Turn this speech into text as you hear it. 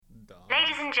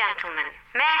and gentlemen,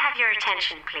 may I have your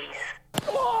attention, please?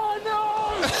 Oh,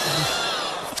 no!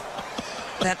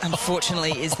 That,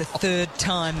 unfortunately, is the third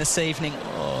time this evening.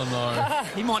 Oh, no.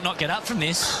 He might not get up from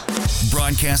this.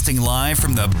 Broadcasting live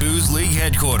from the Booze League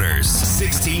headquarters.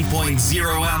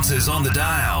 16.0 ounces on the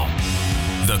dial.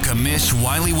 The commish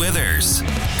Wiley Withers.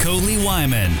 Coley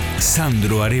Wyman.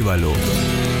 Sandro Arevalo.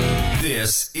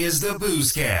 This is the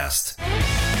Boozecast.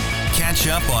 Catch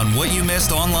up on what you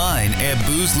missed online at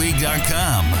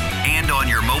boozeleague.com and on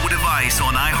your mobile device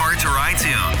on iHeart or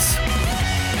iTunes.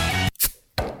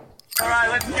 All right,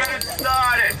 let's get it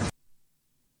started.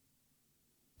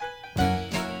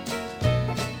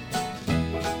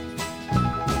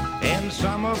 In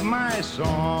some of my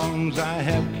songs, I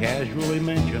have casually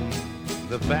mentioned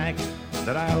the fact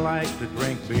that I like to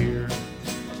drink beer.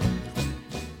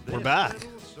 We're back.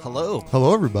 Hello.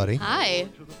 Hello, everybody. Hi.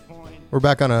 We're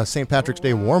back on a St. Patrick's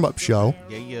Day warm-up show.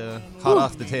 Yeah, hot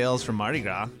off the tails from Mardi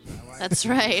Gras. That's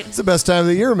right. It's the best time of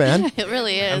the year, man. It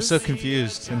really is. I'm so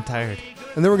confused and tired.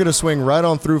 And then we're going to swing right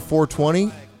on through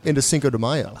 420 into Cinco de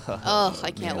Mayo. Oh,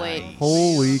 I can't wait.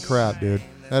 Holy crap, dude.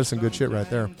 That is some good shit right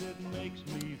there.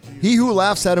 He who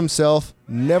laughs at himself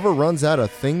never runs out of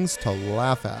things to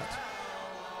laugh at.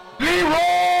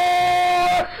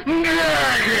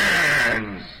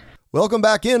 Dragons! Welcome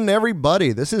back in,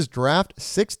 everybody. This is Draft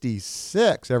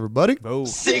 66, everybody. Oh.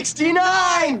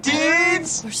 69,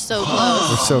 dudes! We're so close.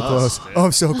 We're so close. Oh,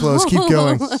 I'm so close. Keep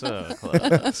going. So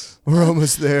close. We're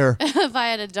almost there. If I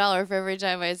had $1 for every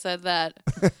time I said that,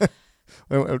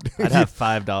 I'd have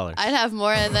 $5. I'd have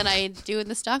more than I do in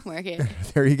the stock market.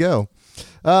 There you go.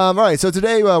 All right, so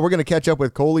today we're going to catch up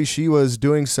with Coley. She was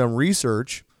doing some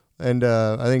research, and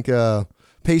I think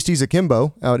Pasties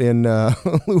Akimbo out in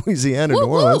Louisiana, New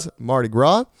Orleans, Mardi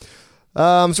Gras.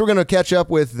 So we're going to catch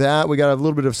up with that. We got a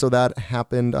little bit of So That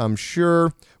Happened, I'm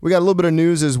sure. We got a little bit of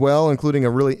news as well, including a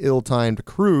really ill-timed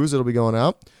cruise that'll be going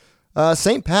out.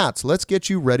 St. Pat's. Let's get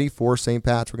you ready for St.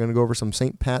 Pat's. We're going to go over some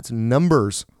St. Pat's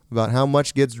numbers about how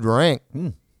much gets drank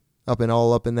up in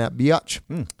that biatch.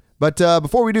 But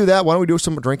before we do that, why don't we do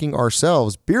some drinking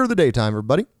ourselves? Beer of the day time,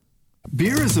 everybody.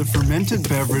 Beer is a fermented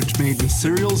beverage made with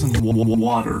cereals and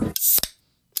water.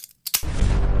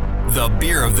 The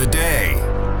beer of the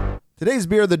day. Today's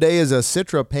beer of the day is a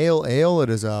Citra Pale Ale. It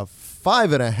is a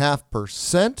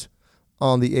 5.5%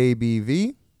 on the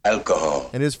ABV. Alcohol.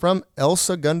 And is from El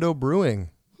Segundo Brewing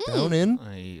down in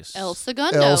Nice. El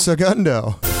Segundo. El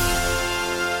Segundo.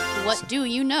 What do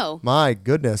you know? My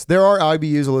goodness. There are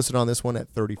IBUs listed on this one at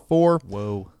 34.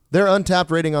 Whoa. Their untapped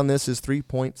rating on this is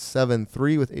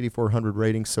 3.73 with 8,400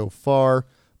 ratings so far.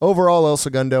 Overall, El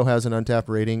Segundo has an untapped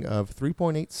rating of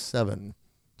 3.87.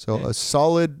 So a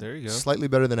solid, There you go. slightly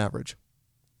better than average.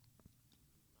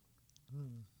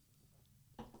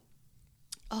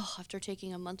 Oh, after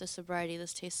taking a month of sobriety,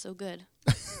 this tastes so good.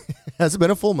 Has it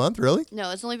been a full month, really?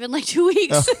 No, it's only been like 2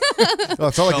 weeks. Oh,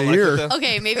 it's not like a year.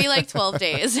 Okay, maybe like 12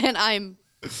 days, and I'm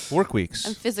Work weeks.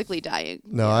 physically dying.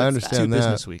 No, Yeah, I that's understand Two that.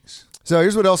 business weeks. So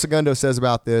here's what El Segundo says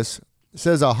about this. It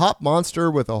says, a hop monster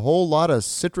with a whole lot of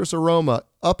citrus aroma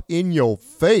up in your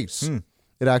face.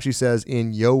 It actually says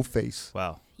in yo face.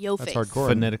 Wow. Yo That's face. hardcore.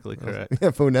 Phonetically correct. Yeah,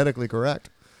 phonetically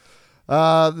correct.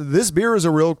 This beer is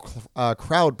a real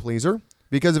crowd pleaser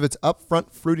because of its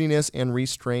upfront fruitiness and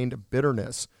restrained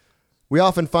bitterness. We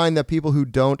often find that people who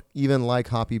don't even like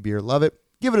hoppy beer love it.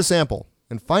 Give it a sample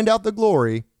and find out the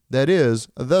glory that is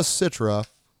the Citra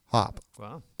hop.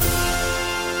 Wow.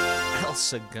 El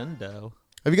Segundo.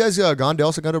 Have you guys gone to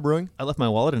El Segundo Brewing? I left my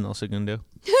wallet in El Segundo.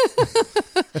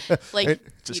 Like,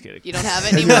 Just kidding. You don't have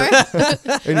it anymore?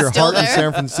 In your Still heart in there?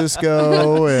 San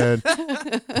Francisco and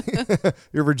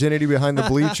your virginity behind the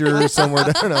bleachers somewhere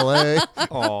down in L.A.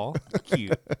 Aw,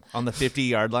 cute. On the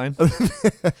 50-yard line.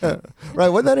 Right,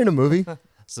 wasn't that in a movie?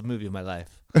 It's the movie of my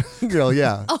life. Girl,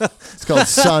 yeah. It's called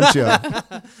Sancho.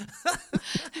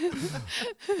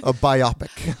 A biopic.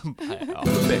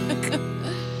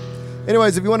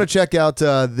 Anyways, if you want to check out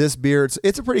this beer,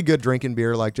 it's a pretty good drinking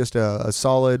beer, like just a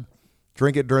solid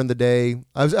drink it during the day.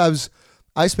 I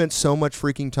spent so much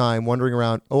freaking time wandering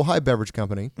around Ojai Beverage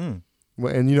Company, and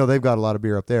they've got a lot of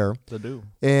beer up there. They do.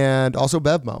 And also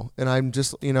Bevmo. And I'm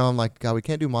just, I'm like, God, we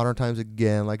can't do Modern Times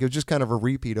again. Like, it was just kind of a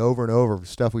repeat over and over of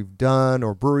stuff we've done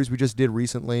or breweries we just did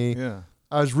recently. Yeah.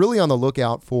 I was really on the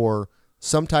lookout for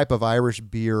some type of Irish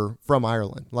beer from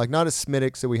Ireland. Like, not a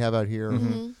Smithwick's that we have out here.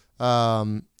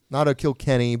 Not a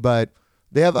Kilkenny, but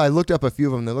I looked up a few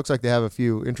of them. It looks like they have a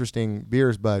few interesting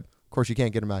beers, but of course you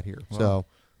can't get them out here. Wow. So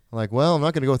I'm like, well, I'm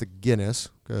not going to go with the Guinness.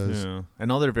 Yeah.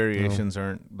 And all their variations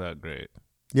aren't that great.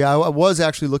 Yeah, I was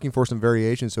actually looking for some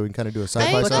variations so we can kind of do a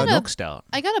side by I Like side. a milk stout.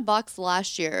 I got a box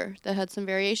last year that had some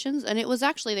variations, and it was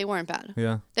actually, they weren't bad.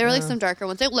 Yeah. They were like some darker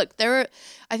ones. I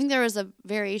think there was a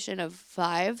variation of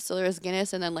 5. So there was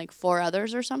Guinness and then like 4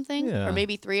 others or something, Yeah. or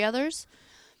maybe 3 others.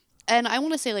 And I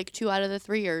want to say like 2 out of the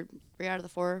 3 or 3 out of the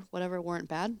 4, whatever, weren't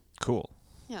bad. Cool.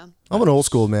 Yeah. I'm an old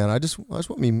school man. I just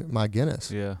want me my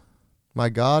Guinness. Yeah. My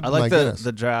God, I my like Guinness.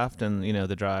 the draft and,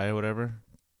 the dry or whatever.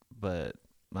 But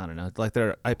I don't know. Like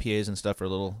their IPAs and stuff are a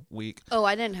little weak. Oh,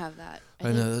 I didn't have that.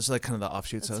 I know. That's like kind of the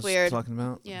offshoots I That's was weird. talking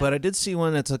about. Yeah. But I did see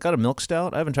one that's got a milk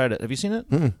stout. I haven't tried it. Have you seen it?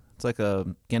 Mm-mm. It's like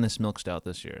a Guinness milk stout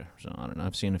this year. So I don't know.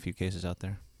 I've seen a few cases out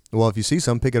there. Well, if you see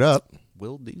some, pick it up,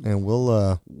 Will do. and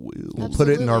we'll put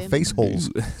it in our Absolutely. face holes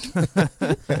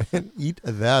and eat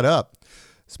that up.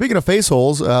 Speaking of face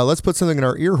holes, let's put something in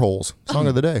our ear holes. Song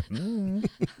of the day.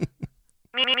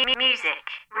 Music.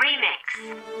 Remix.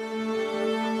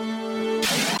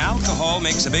 Alcohol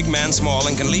makes a big man small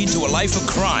and can lead to a life of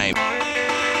crime.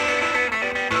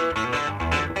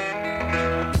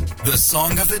 The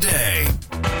song of the day.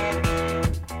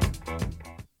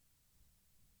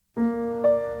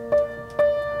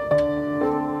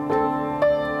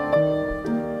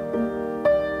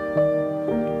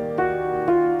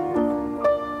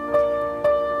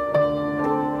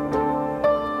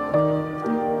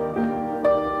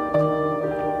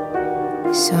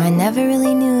 So I never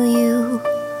really knew you.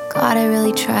 God, I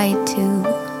really tried to.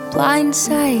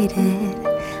 Blindsided,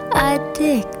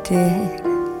 addicted.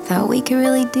 Thought we could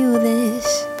really do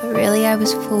this, but really I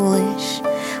was foolish.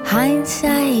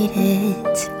 Hindsight,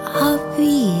 it's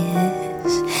obvious.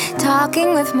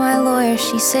 Talking with my lawyer,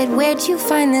 she said, where'd you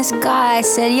find this guy? I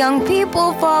said, young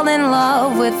people fall in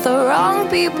love with the wrong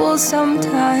people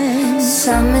sometimes.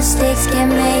 Some mistakes get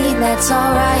made, that's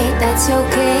alright, that's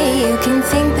okay. You can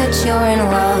think that you're in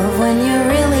love when you're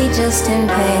really just in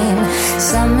pain.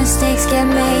 Some mistakes get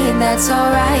made, that's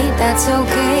alright, that's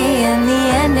okay. In the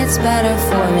end it's better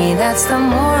for me, that's the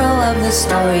moral of the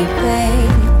story,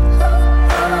 babe.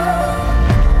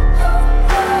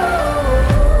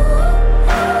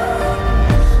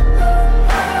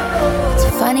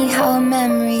 Funny how a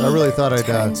memory. I really thought I'd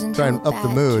try and up the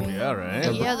mood. Yeah,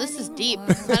 right. Yeah, this is deep.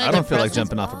 I don't feel like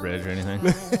jumping off a bridge or anything.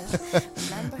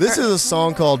 This is a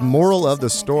song called Moral of the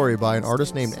Story by an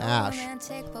artist named Ash.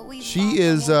 She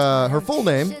is, her full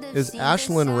name is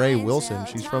Ashlyn Ray Wilson.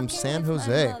 She's from San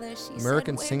Jose,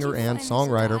 American singer and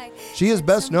songwriter. She is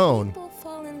best known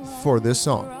for this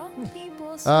song.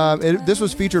 This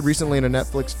was featured recently in a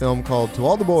Netflix film called To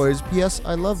All the Boys, P.S.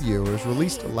 I Love You. It was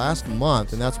released last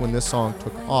month, and that's when this song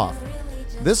took off.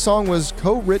 This song was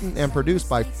co-written and produced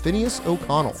by Phineas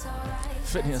O'Connell.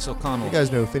 Phineas O'Connell. You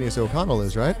guys know who Phineas O'Connell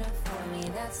is, right?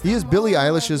 He is Billie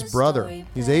Eilish's brother.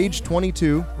 He's age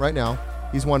 22 right now.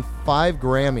 He's won 5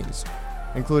 Grammys,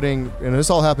 including, and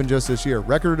this all happened just this year,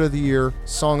 Record of the Year,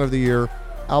 Song of the Year,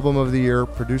 Album of the Year,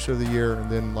 Producer of the Year, and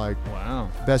then wow,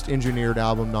 Best Engineered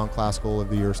Album, Non-Classical of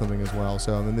the Year or something as well.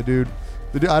 So, I mean, the dude,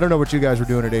 I don't know what you guys were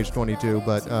doing at age 22,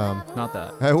 but not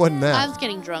that. It wasn't that. I was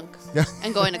getting drunk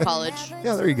and going to college.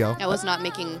 Yeah, there you go. I was not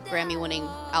making Grammy-winning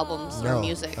albums or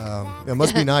music. It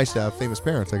must be nice to have famous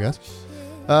parents, I guess.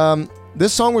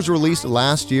 This song was released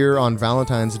last year on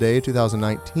Valentine's Day,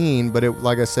 2019, but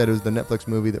like I said, it was the Netflix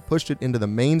movie that pushed it into the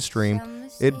mainstream.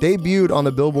 It debuted on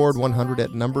the Billboard 100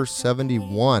 at number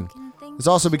 71. This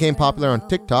also became popular on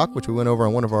TikTok, which we went over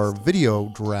on one of our video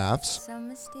drafts.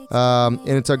 And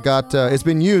it's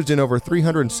been used in over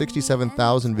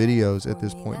 367,000 videos at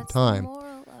this point in time.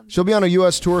 She'll be on a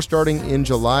U.S. tour starting in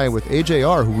July with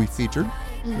AJR, who we featured.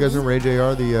 You guys remember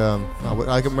AJR?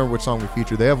 I can't remember which song we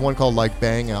featured. They have one called like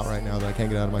Bang out right now that I can't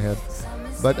get out of my head.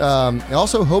 But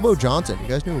also Hobo Johnson. You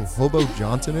guys know who Hobo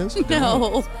Johnson is?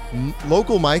 No.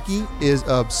 Local Mikey is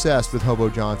obsessed with Hobo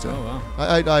Johnson. Oh, wow.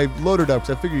 I loaded up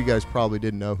because I figured you guys probably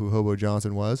didn't know who Hobo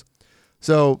Johnson was.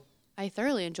 So I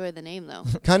thoroughly enjoyed the name, though.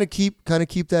 kind of keep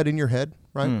that in your head,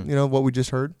 right? You know, what we just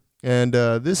heard. And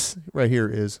this right here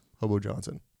is Hobo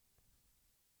Johnson.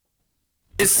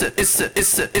 It's a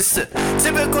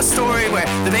typical story where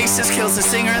the bassist kills the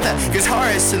singer, the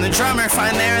guitarist and the drummer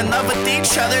find they're in love with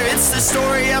each other. It's the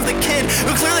story of the kid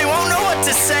who clearly won't know what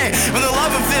to say when the love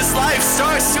of his life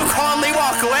starts to calmly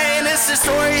walk away. And it's the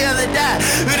story of the dad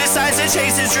who decides to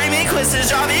chase his dream. He quits his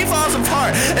job, he falls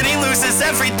apart, and he loses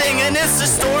everything. And it's the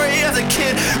story of the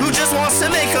kid who just wants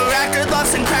to make a record,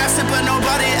 loves and crafts it, but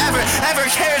nobody ever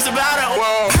cares about it.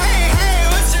 Whoa. Hey,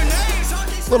 what's your name?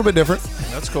 A little bit different.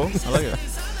 That's cool. I like it.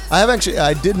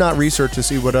 I did not research to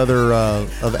see what other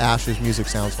of Ash's music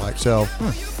sounds like. So,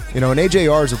 and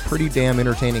AJR is a pretty damn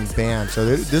entertaining band. So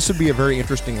this would be a very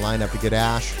interesting lineup to get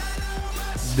Ash,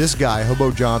 this guy,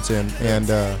 Hobo Johnson, and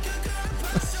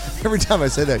every time I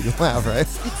say that, you laugh, right?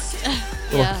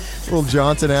 Yeah. Little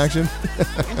Johnson action.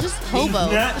 Just hobo.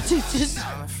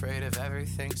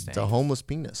 It's a homeless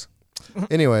penis.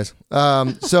 Anyways,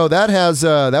 so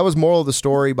that was Moral of the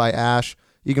Story by Ash.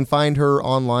 You can find her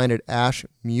online at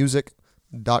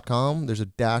ashmusic.com. There's a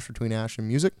dash between Ash and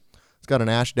music. It's got an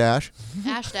Ash dash.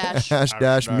 Ash dash.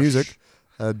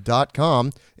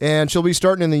 ash-music.com. And she'll be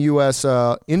starting in the U.S.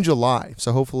 In July.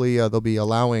 So hopefully they'll be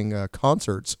allowing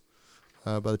concerts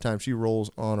by the time she rolls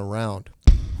on around.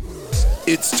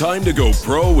 It's time to go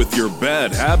pro with your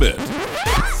bad habit.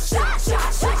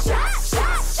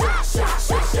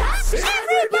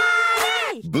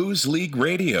 Booze League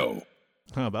Radio.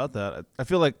 How about that? I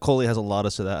feel like Coley has a lot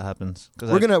of so that happens.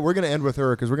 We're gonna end with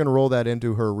her because we're gonna roll that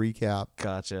into her recap.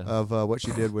 Gotcha. Of what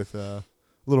she did with a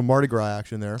little Mardi Gras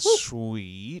action there.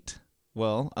 Sweet.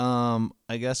 Well,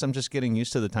 I guess I'm just getting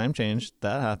used to the time change.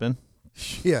 That happened.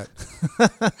 Shit.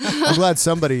 I'm glad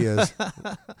somebody is.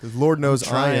 Because Lord knows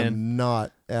I am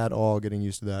not at all getting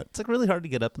used to that. It's like really hard to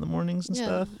get up in the mornings and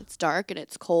stuff. It's dark and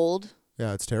it's cold.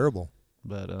 Yeah, it's terrible.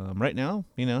 But right now,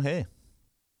 hey,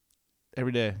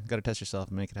 every day, got to test yourself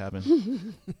and make it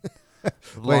happen.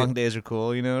 Long days are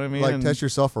cool, you know what I mean? Like test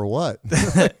yourself for what?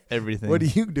 Everything. What are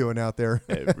you doing out there?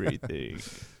 Everything.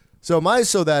 So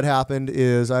that happened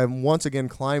is I'm once again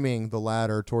climbing the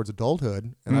ladder towards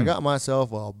adulthood, and I got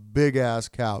myself a big-ass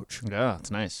couch. Yeah,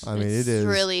 it's nice. I mean, it is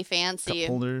really fancy. Cup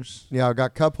holders. Yeah, I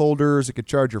got cup holders. It could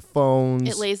charge your phones.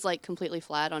 It lays like completely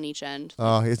flat on each end.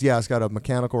 It's got a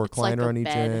mechanical recliner on each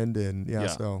end, and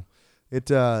so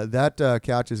that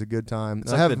couch is a good time.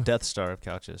 It's like the Death Star of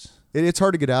couches. It's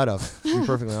hard to get out of, to be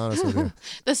perfectly honest with you.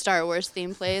 The Star Wars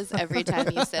theme plays every time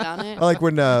you sit on it. I like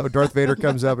when Darth Vader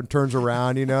comes up and turns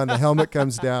around, and the helmet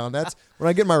comes down. That's when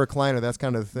I get my recliner. That's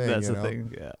kind of the thing. That's the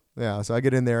thing. Yeah. Yeah. So I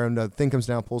get in there, and the thing comes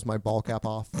down, pulls my ball cap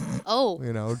off. Oh.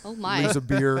 Oh my. Leaves a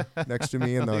beer next to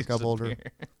me in the cup holder.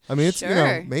 I mean, it's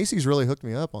sure. Macy's really hooked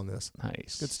me up on this.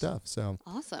 Nice. Good stuff. So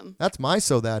awesome. That's my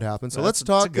so that happened. So let's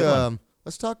talk.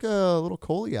 Let's talk a little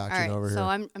Coley action over here. So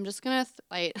I'm just gonna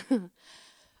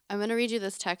I'm gonna read you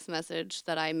this text message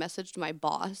that I messaged my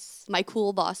boss, my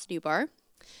cool boss, Newbar,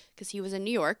 because he was in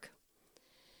New York.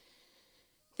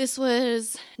 This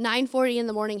was 9:40 in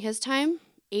the morning his time,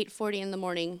 8:40 in the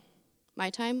morning my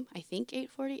time. I think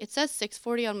 8:40. It says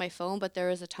 6:40 on my phone, but there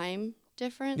is a time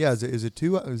difference. Yeah, is it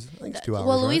 2 hours? I think it's 2 hours.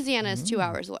 Well, right? Louisiana is 2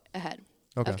 hours ahead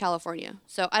of California,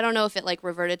 so I don't know if it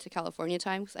reverted to California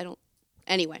time because I don't.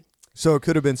 Anyway. So it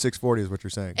could have been 6:40 is what you're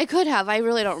saying. It could have. I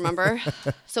really don't remember.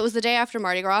 So it was the day after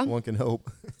Mardi Gras. One can hope.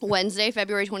 Wednesday,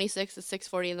 February 26th at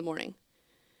 6:40 in the morning.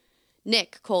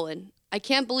 Nick, : I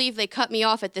can't believe they cut me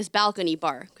off at this balcony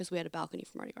bar because we had a balcony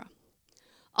for Mardi Gras.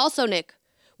 Also, Nick,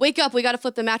 wake up. We got to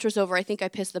flip the mattress over. I think I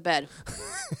pissed the bed.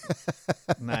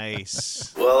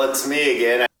 Nice. Well, it's me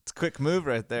again. It's a quick move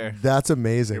right there. That's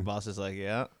amazing. Your boss is like,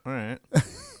 yeah, all right.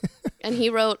 And he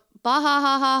wrote, bah ha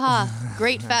ha ha ha.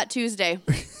 Great Fat Tuesday.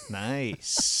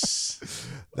 Nice.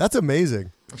 That's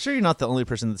amazing. I'm sure you're not the only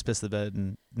person that's pissed the bed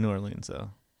in New Orleans, though.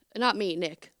 Not me,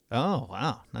 Nick. Oh,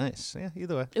 wow. Nice. Yeah,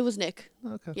 either way. It was Nick.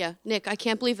 Okay. Yeah, Nick, I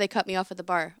can't believe they cut me off at the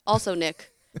bar. Also,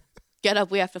 Nick, get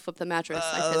up. We have to flip the mattress.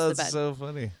 I pissed the bed. That's so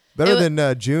funny. Better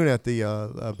than June at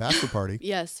the bachelor party.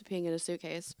 Yes, peeing in a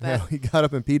suitcase. But Yeah, he got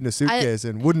up and peed in a suitcase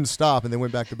and wouldn't stop and then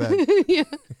went back to bed. Yeah.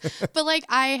 But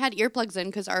I had earplugs in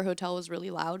because our hotel was really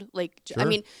loud. Sure. I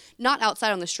mean, not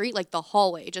outside on the street, the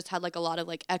hallway just had a lot of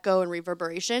echo and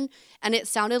reverberation. And it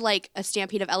sounded like a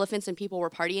stampede of elephants and people were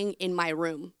partying in my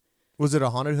room. Was it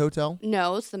a haunted hotel?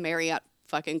 No, it's the Marriott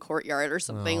fucking courtyard or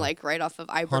something right off of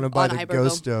Haunted by the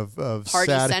ghost of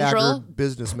Party sad, Central haggard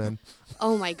businessmen.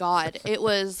 Oh my God. It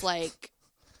was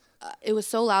it was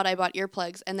so loud I bought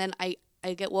earplugs and then I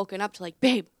get woken up to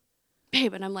babe.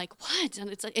 And I'm like, what? And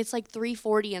it's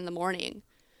 3:40 in the morning.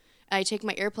 And I take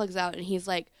my earplugs out and he's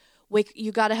like, wait,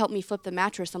 you got to help me flip the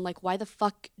mattress. I'm like, why the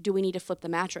fuck do we need to flip the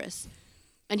mattress?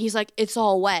 And he's like, it's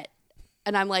all wet.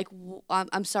 And I'm like,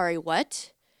 I'm sorry,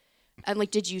 what? I'm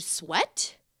like, did you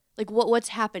sweat? What's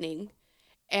happening?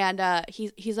 And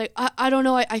he's like, I don't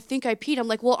know. I think I peed. I'm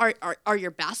like, well, are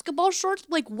your basketball shorts?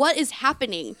 What is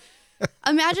happening?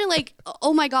 Imagine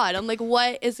oh my God. I'm like,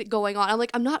 what is it going on? I'm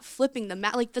like, I'm not flipping the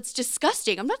mat. That's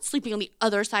disgusting. I'm not sleeping on the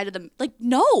other side of the,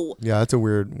 no. Yeah, that's a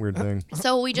weird thing.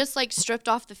 So we just stripped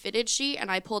off the fitted sheet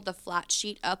and I pulled the flat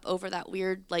sheet up over that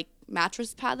weird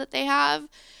mattress pad that they have.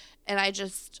 And I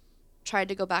just tried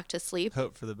to go back to sleep.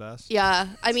 Hope for the best. Yeah.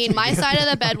 I mean, my side of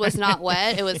the bed was not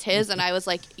wet. It was his. And I was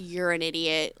like, you're an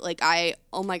idiot.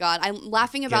 Oh my God. I'm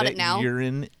laughing about it now. You're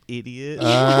an idiot. See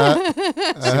what you did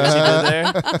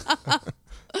there?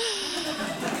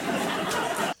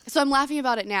 So I'm laughing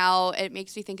about it now. It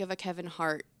makes me think of a Kevin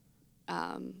Hart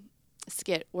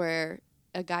skit where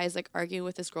a guy is like arguing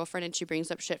with his girlfriend and she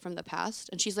brings up shit from the past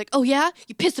and she's like, "Oh yeah,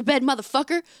 you pissed the bed,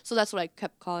 motherfucker." So that's what I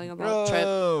kept calling him all the trip.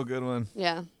 Oh, good one.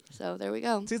 Yeah. So there we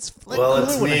go. See, it's Well,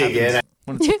 it's me again.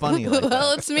 When it's funny like Well,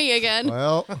 that. it's me again.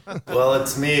 Well,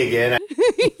 it's me again.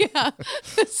 Yeah.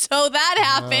 So that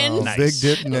happened. oh, big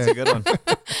dip That's a good one.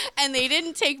 And they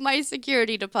didn't take my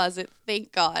security deposit.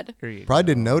 Thank God. Probably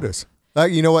didn't notice.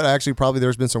 You know what? Actually, probably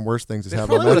there's been some worse things that's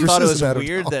happened. Probably would have thought it was out of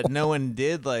weird town. that no one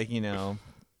did, like,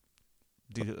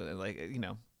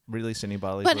 release any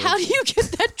bodily But how do fluids. you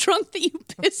get that drunk that you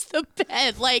piss the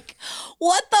bed? Like,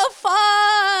 what the fuck?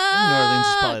 New Orleans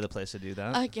is probably the place to do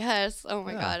that. I guess. Oh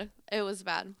my God. It was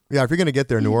bad. Yeah, if you're gonna get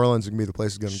there, New Orleans can be the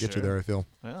place that's gonna get you there. I feel.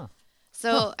 Yeah.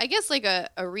 So I guess like a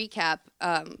recap.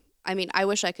 I mean, I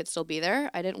wish I could still be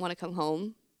there. I didn't want to come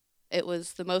home. It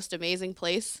was the most amazing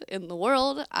place in the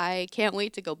world. I can't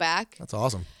wait to go back. That's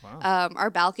awesome. Wow. Our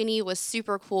balcony was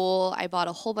super cool. I bought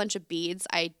a whole bunch of beads.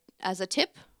 As a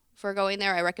tip for going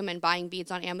there, I recommend buying beads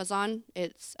on Amazon.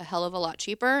 It's a hell of a lot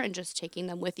cheaper and just taking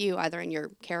them with you either in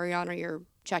your carry-on or your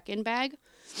check-in bag.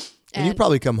 And you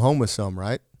probably come home with some,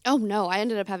 right? Oh, no. I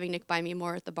ended up having Nick buy me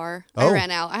more at the bar. Oh. I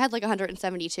ran out. I had like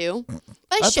 172. But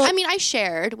I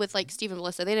shared with like Steve and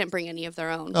Melissa. They didn't bring any of their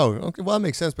own. Oh, okay. Well, that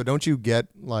makes sense. But don't you get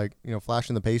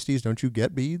flashing the pasties? Don't you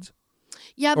get beads?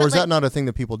 Yeah, Or but is that not a thing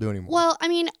that people do anymore? Well, I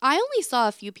mean, I only saw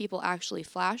a few people actually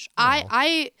flash.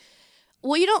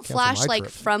 Well, you don't Cancel flash my like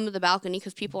trip. from the balcony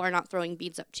because people are not throwing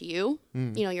beads up to you.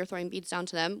 Mm. You know, you're throwing beads down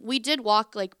to them. We did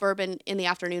walk like Bourbon in the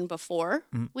afternoon before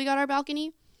we got our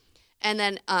balcony. And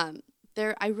then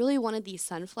I really wanted these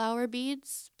sunflower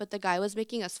beads, but the guy was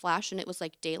making us flash and it was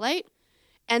like daylight.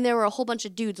 And there were a whole bunch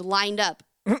of dudes lined up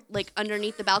like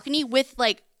underneath the balcony with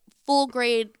like full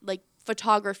grade like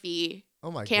photography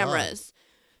cameras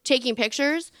taking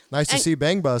pictures. Nice to see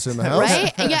Bang Bus in the house.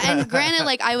 Right? Yeah, and granted,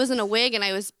 like I was in a wig and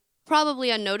I was probably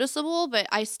unnoticeable, but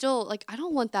I still like I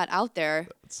don't want that out there.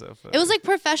 That's so funny. It was like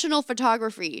professional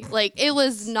photography. Like it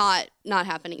was not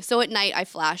happening. So at night I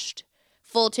flashed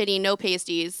full titty, no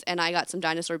pasties, and I got some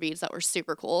dinosaur beads that were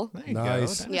super cool. There you Nice. go.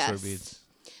 Dinosaur Yes. beads.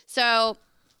 So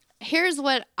here's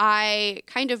what I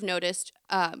kind of noticed.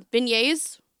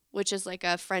 Beignets, which is like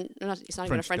a French, it's not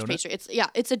even a French donut? pastry.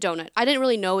 It's a donut. I didn't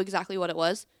really know exactly what it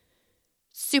was.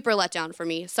 Super letdown for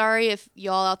me. Sorry if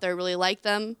y'all out there really like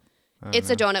them.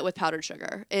 It's a donut with powdered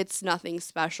sugar. It's nothing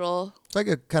special. It's like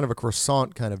a kind of a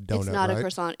croissant kind of donut, It's not right? a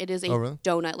croissant. It is a really?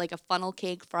 donut, like a funnel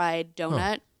cake fried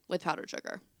donut with powdered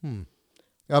sugar.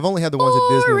 I've only had the ones at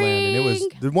Disneyland, and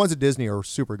Boring. the ones at Disney are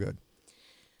super good.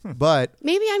 But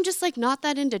Maybe I'm just like not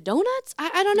that into donuts.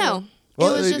 I don't know.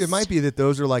 well, was it just- might be that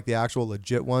those are like the actual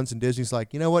legit ones, and Disney's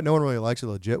like, you know what? No one really likes the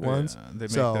legit ones. They make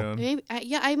so their own. Maybe,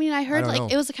 I mean, I heard don't like know.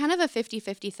 it was kind of a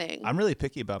 50-50 thing. I'm really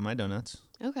picky about my donuts.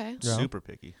 Okay. Yeah. Super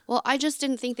picky. Well, I just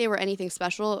didn't think they were anything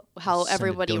special. How Send a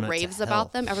everybody donut to raves hell.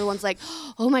 about them. Everyone's like,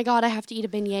 "Oh my god, I have to eat a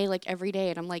beignet like every day,"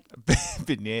 and I'm like,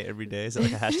 Beignet every day. Is that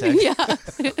like a hashtag? "Yeah,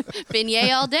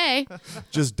 beignet all day."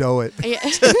 just dough it. Yeah.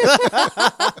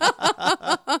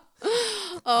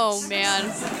 Oh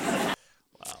man.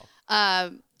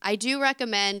 Wow. I do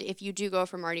recommend if you do go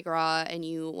for Mardi Gras and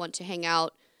you want to hang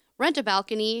out, rent a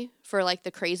balcony for like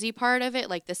the crazy part of it,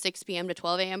 like the 6 p.m. to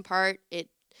 12 a.m. part.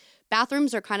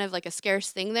 Bathrooms are kind of like a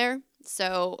scarce thing there.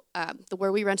 So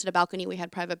where we rented a balcony, we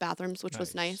had private bathrooms, which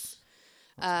was nice.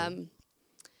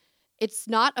 It's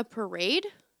not a parade.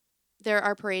 There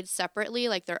are parades separately,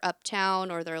 like they're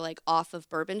uptown or they're like off of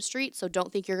Bourbon Street. So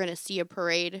don't think you're going to see a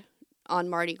parade on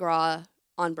Mardi Gras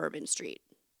on Bourbon Street.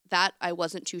 That I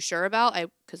wasn't too sure about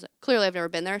because clearly I've never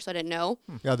been there, so I didn't know.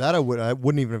 Yeah, that I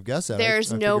wouldn't even have guessed that.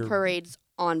 There's I no figured- parades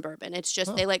on Bourbon. It's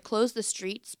just they like close the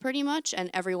streets pretty much and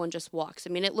everyone just walks. I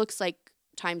mean, it looks like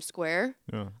Times Square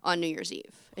on New Year's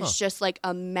Eve. It's just like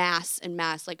a mass,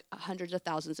 like hundreds of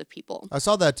thousands of people. I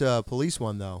saw that police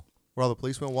one though, where all the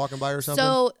police went walking by or something.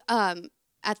 So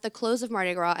at the close of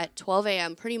Mardi Gras at 12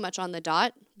 a.m., pretty much on the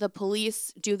dot, the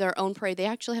police do their own parade. They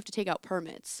actually have to take out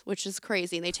permits, which is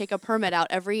crazy. And they take a permit out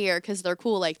every year because they're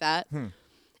cool like that.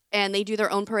 And they do their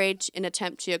own parade in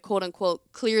attempt to, quote unquote,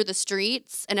 clear the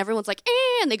streets. And everyone's like,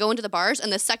 and they go into the bars.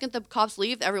 And the second the cops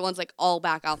leave, everyone's like all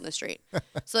back out in the street.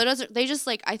 So they just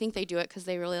like, I think they do it because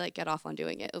they really like get off on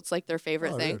doing it. It's like their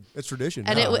favorite thing. Dude, it's tradition.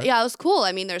 And now, it right? was cool.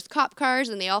 I mean, there's cop cars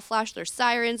and they all flash their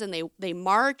sirens and they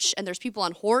march and there's people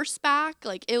on horseback.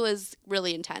 Like it was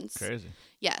really intense. Crazy.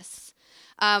 Yes.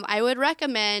 I would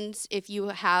recommend if you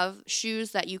have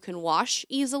shoes that you can wash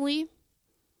easily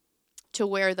to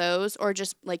wear those, or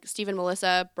just like Steve and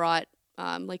Melissa brought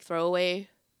like throwaway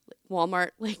Walmart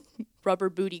like rubber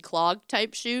booty clog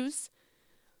type shoes.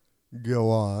 Go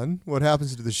on. What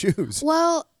happens to the shoes?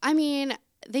 Well, I mean,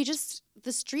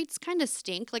 the streets kind of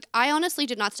stink. Like, I honestly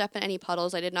did not step in any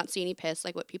puddles. I did not see any piss,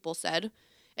 like what people said.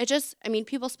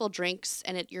 People spill drinks,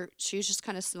 and your shoes just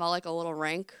kind of smell like a little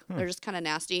rank. They're just kind of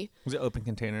nasty. Was it open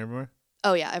container everywhere?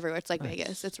 Oh, yeah, everywhere. It's like Nice.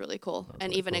 Vegas. It's really cool. That's And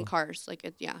really even in cool. cars. Like,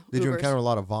 yeah. Did you Ubers. encounter a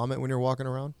lot of vomit when you're walking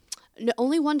around? No,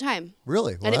 only one time.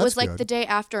 Really? Well, and it was that's like good. the day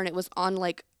after, and it was on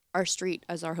like our street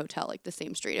as our hotel, like the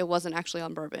same street. It wasn't actually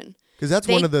on Bourbon. Because that's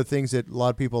one of the things that a lot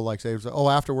of people like say,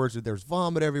 afterwards there's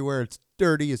vomit everywhere. It's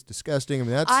dirty. It's disgusting. I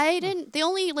mean, that's... The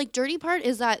only like dirty part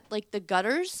is that like the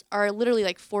gutters are literally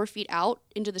like 4 feet out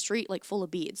into the street, like full of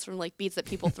beads from like beads that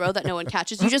people throw that no one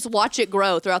catches. You just watch it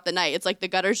grow throughout the night. It's like the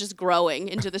gutters just growing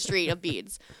into the street of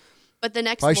beads. But the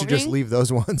next I morning... should just leave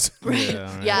those ones. Right.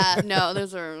 right. Yeah, no,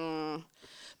 those are...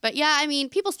 But yeah, I mean,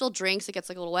 people spill drinks. It gets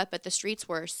like a little wet, but the streets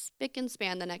were spick and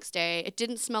span the next day. It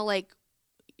didn't smell like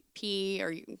pee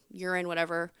or urine,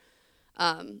 whatever.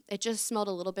 It just smelled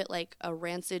a little bit like a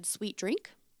rancid sweet drink.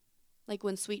 Like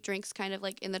when sweet drinks kind of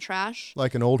like in the trash.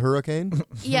 Like an old hurricane?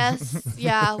 Yes.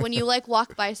 Yeah. When you like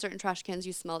walk by certain trash cans,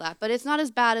 you smell that. But it's not as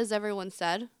bad as everyone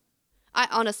said. I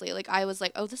honestly, like, I was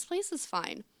like, oh, this place is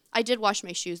fine. I did wash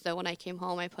my shoes though when I came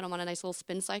home. I put them on a nice little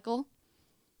spin cycle.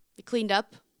 They cleaned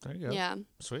up. There you go. Yeah.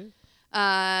 Sweet.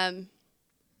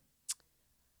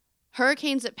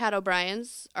 Hurricanes at Pat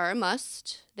O'Brien's are a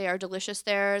must. They are delicious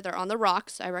there. They're on the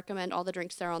rocks. I recommend all the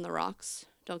drinks there on the rocks.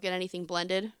 Don't get anything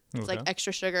blended. It's like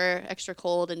extra sugar, extra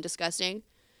cold, and disgusting.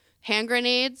 Hand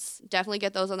grenades, definitely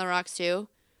get those on the rocks too.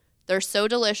 They're so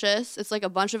delicious. It's like a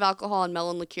bunch of alcohol and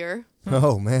melon liqueur.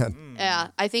 Oh, man. Yeah,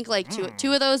 I think like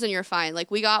two of those and you're fine.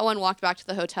 Like we got one, walked back to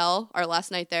the hotel our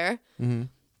last night there. Mm-hmm.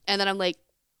 And then I'm like,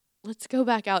 let's go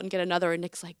back out and get another. And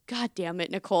Nick's like, God damn it,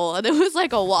 Nicole. And it was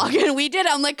like a walk. And we did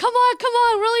it. I'm like, come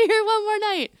on. We're only here one more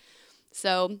night.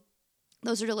 So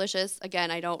those are delicious.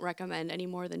 Again, I don't recommend any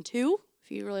more than 2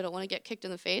 if you really don't want to get kicked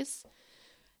in the face.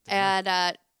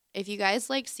 And if you guys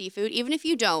like seafood, even if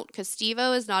you don't, because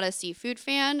Steve-O is not a seafood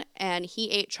fan, and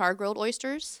he ate char-grilled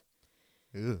oysters.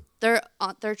 Ew.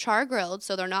 They're char-grilled,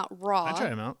 so they're not raw. I try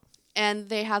them out. And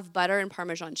they have butter and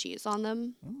Parmesan cheese on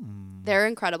them. They're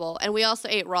incredible. And we also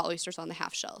ate raw oysters on the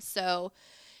half shell. So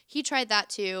he tried that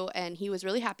too, and he was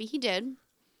really happy he did.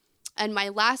 And my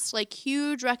last like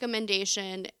huge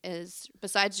recommendation is,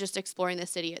 besides just exploring the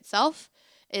city itself,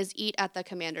 is eat at the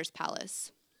Commander's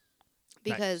Palace.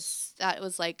 Because that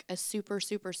was like a super,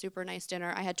 super, super nice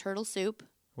dinner. I had turtle soup.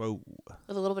 Whoa.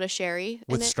 With a little bit of sherry.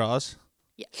 With in it. straws?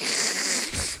 Yeah.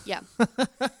 Yeah.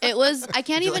 It was, I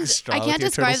can't even, I can't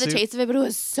describe the taste of it, but it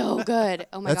was so good.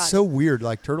 Oh my God. That's so weird.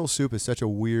 Like turtle soup is such a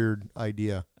weird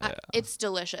idea. It's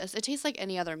delicious. It tastes like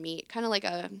any other meat. Kind of like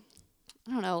a,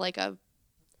 I don't know, like a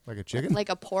chicken? Like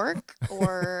a pork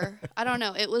or, I don't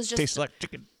know. It was just. Tastes like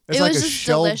chicken. It's it like was a just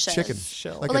shelled delicious.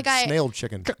 chicken. But Like a snailed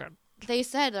chicken. They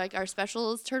said, like, our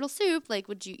special is turtle soup. Like,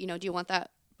 would you, do you want that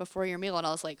before your meal? And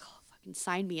I was like, oh, fucking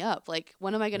sign me up. Like,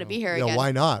 when am I going to be here again? Yeah,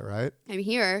 why not, right? I'm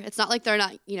here. It's not like they're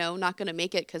not, not going to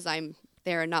make it because I'm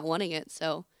there and not wanting it.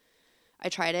 So I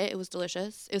tried it. It was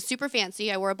delicious. It was super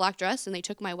fancy. I wore a black dress, and they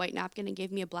took my white napkin and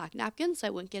gave me a black napkin so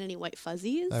I wouldn't get any white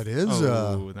fuzzies. That is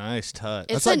nice touch.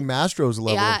 That's like Mastro's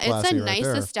level of classy it's a right nice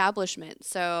there. establishment.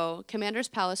 So Commander's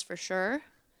Palace for sure.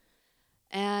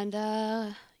 And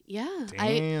yeah.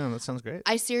 Damn, that sounds great.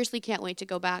 I seriously can't wait to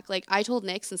go back. Like, I told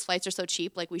Nick, since flights are so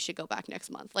cheap, like, we should go back next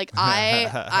month. Like,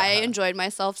 I enjoyed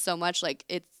myself so much. Like,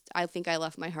 I think I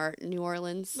left my heart in New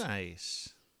Orleans. Nice.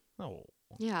 Oh.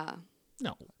 Yeah.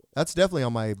 No. That's definitely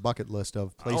on my bucket list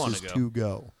of places to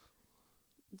go.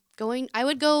 I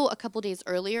would go a couple days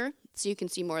earlier so you can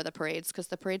see more of the parades, because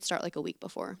the parades start like a week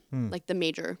before. Like, the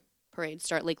major parades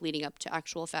start like leading up to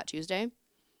actual Fat Tuesday.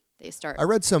 They start. I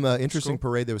read some interesting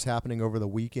parade that was happening over the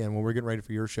weekend when we were getting ready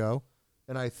for your show,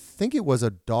 and I think it was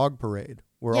a dog parade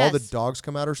where all the dogs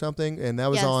come out or something, and that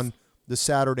was on the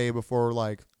Saturday before,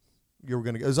 like, you were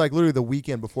going to. It was like literally the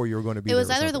weekend before you were going to be there. It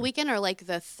was either the weekend or like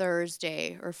the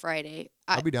Thursday or Friday.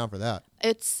 I'll be down for that.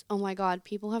 It's, oh my God,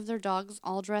 people have their dogs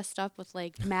all dressed up with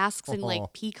like masks and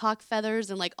like peacock feathers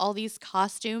and like all these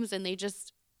costumes, and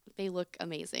they look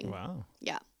amazing. Wow.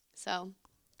 Yeah. So.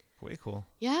 Way cool.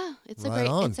 Yeah, it's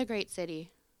a great city.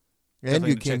 And definitely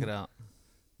you check it out.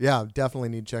 Yeah, definitely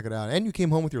need to check it out. And you came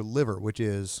home with your liver, which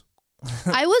is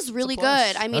I was really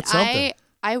good. I mean, That's something.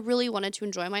 I really wanted to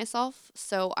enjoy myself,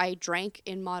 so I drank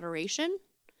in moderation.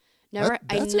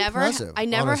 I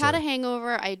never had a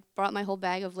hangover. I brought my whole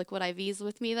bag of liquid IVs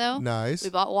with me though. Nice. We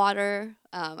bought water.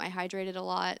 I hydrated a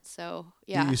lot, so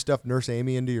yeah. You stuffed Nurse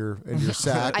Amy into your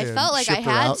sack. I felt like I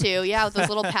had to, yeah, with those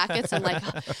little packets. And like,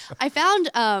 I found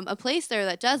a place there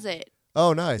that does it.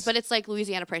 Oh, nice. But it's like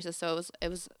Louisiana prices, so it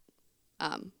was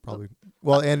Probably.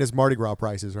 Well, and it's Mardi Gras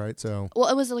prices, right? So. Well,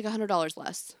 it was like $100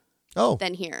 less. Oh.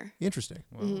 Than here. Interesting.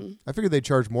 Wow. Mm-hmm. I figured they'd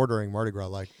charge more during Mardi Gras.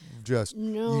 Like, just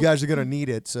no. you guys are gonna need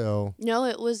it, so. No,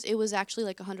 it was actually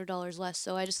like $100 less.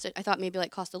 So I thought maybe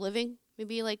like cost of living,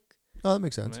 maybe like. Oh, that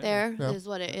makes sense. There is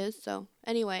what it is. So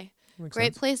anyway,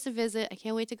 great place to visit. I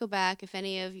can't wait to go back. If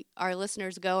any of our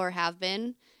listeners go or have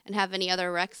been and have any other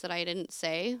recs that I didn't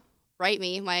say, write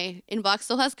me. My inbox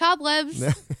still has cobwebs.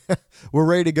 We're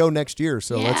ready to go next year,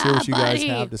 so let's hear what you guys buddy.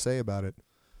 have to say about it.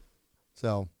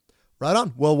 So, right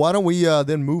on. Well, why don't we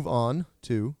then move on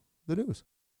to the news?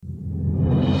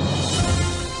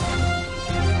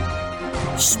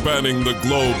 Spanning the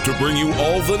globe to bring you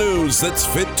all the news that's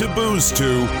fit to booze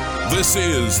to, this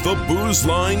is the Booze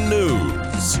Line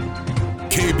News.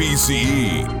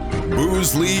 KBCE,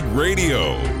 Booze League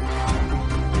Radio.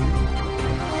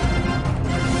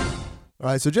 All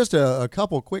right, so just a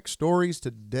couple quick stories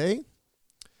today.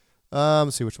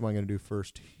 Let's see, which one am I going to do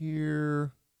first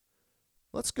here?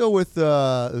 Let's go with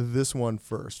this one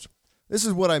first. This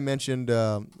is what I mentioned.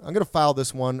 I'm going to file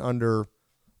this one under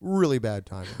really bad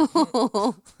timing.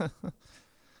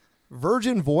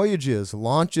 Virgin Voyages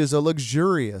launches a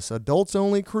luxurious,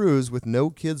 adults-only cruise with no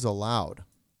kids allowed.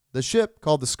 The ship,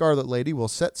 called the Scarlet Lady, will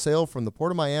set sail from the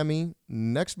port of Miami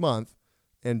next month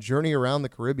and journey around the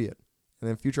Caribbean. And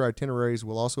then future itineraries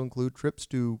will also include trips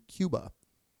to Cuba.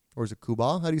 Or is it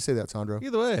Cuba? How do you say that, Sandro?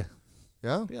 Either way.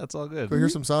 Yeah? Yeah, it's all good. Can we hear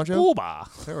some Sancho? Cuba.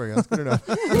 There we go. That's good enough.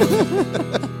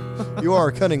 You are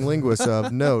a cunning linguist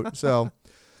of note. So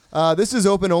this is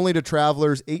open only to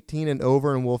travelers 18 and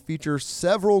over and will feature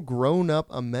several grown-up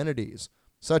amenities,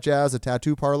 such as a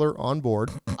tattoo parlor on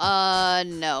board.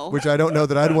 No. Which I don't know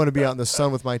that I'd want to be out in the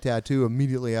sun with my tattoo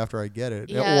immediately after I get it.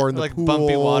 Yeah. Or in the like pool.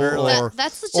 bumpy water. Or,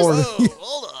 That's just. Hold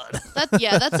on.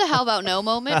 That's a how about no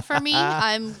moment for me.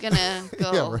 I'm gonna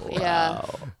go. Yeah, right. Yeah.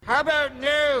 How about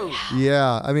new?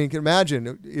 Yeah, I mean, can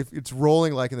imagine if it's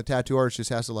rolling like in the tattoo artist just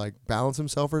has to like balance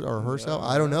himself or herself.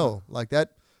 I don't know. Like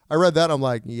that, I read that. I'm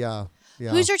like, yeah.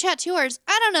 Who's your tattooers?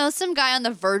 I don't know. Some guy on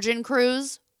the Virgin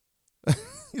Cruise.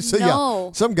 So No.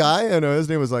 yeah, some guy. I know his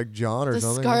name was like John or The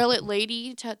something. Scarlet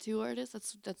Lady tattoo artist.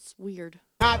 That's weird.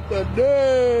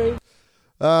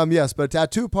 Yes, but a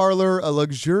tattoo parlor, a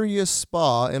luxurious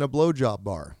spa, and a blowjob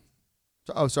bar.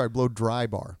 Oh, sorry, blow dry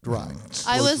bar. Dry.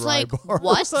 I Blow was dry like, bar.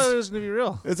 what? I thought it was going to be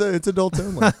real. It's adults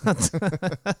only.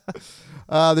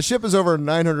 The ship is over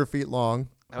 900 feet long.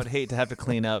 I would hate to have to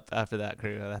clean up after that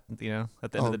crew, at the end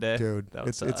of the day. Dude, That would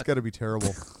it's suck. got to be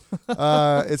terrible.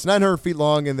 It's 900 feet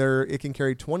long, and it can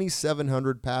carry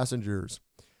 2,700 passengers.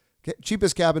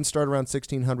 Cheapest cabins start around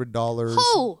 $1,600.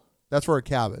 Oh! That's for a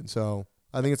cabin, so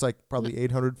I think it's like probably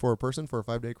 $800 for a person for a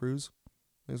 5-day cruise.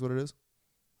 I think is what it is.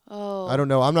 Oh. I don't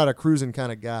know. I'm not a cruising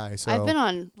kind of guy. So I've been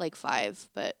on like 5,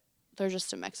 but they're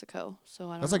just to Mexico, so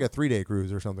I don't that's know. like a 3-day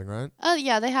cruise or something, right? Oh,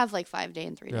 yeah, they have like 5-day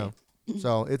and 3-day. Yeah.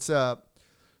 So it's so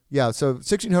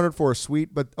 $1,600 for a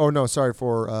suite, but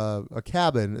for a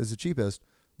cabin is the cheapest.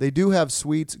 They do have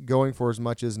suites going for as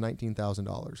much as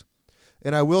 $19,000,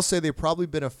 and I will say they've probably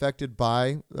been affected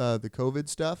by the COVID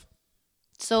stuff.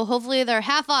 So hopefully they're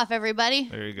half off, everybody.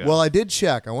 There you go. Well, I did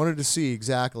check. I wanted to see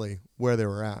exactly where they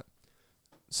were at.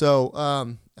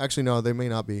 So actually, no, they may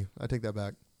not be. I take that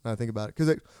back. I think about it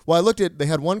because I looked at. They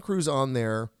had one cruise on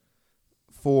there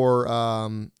for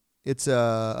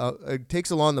it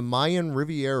takes along the Mayan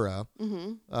Riviera,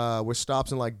 with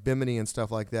stops in like Bimini and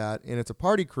stuff like that, and it's a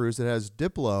party cruise that has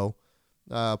Diplo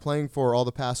playing for all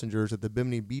the passengers at the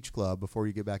Bimini Beach Club before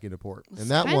you get back into port. And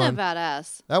that Kind one, of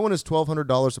badass. that one is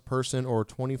 $1,200 a person or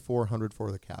 $2,400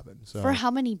 for the cabin. So For how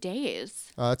many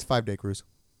days? it's a 5-day cruise.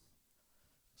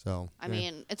 So I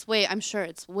mean, I'm sure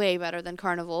it's way better than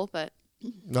Carnival, but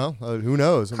no, who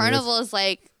knows? I mean, Carnival is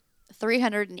like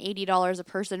 $380 a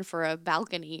person for a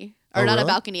balcony, or Oh, not really? a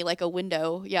balcony, like a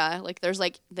window. Yeah, like there's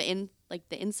like the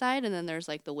inside, and then there's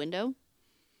like the window.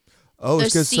 Oh, The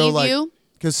it's because sea view?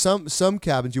 because some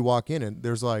cabins you walk in and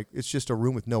there's like it's just a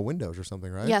room with no windows or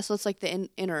something, right? Yeah, so it's like the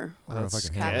inner. I don't know if I That's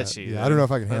can handle that. sketchy, Yeah, I don't know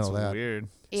if I can That's handle that. weird.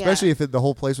 Especially if the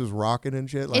whole place was rocking and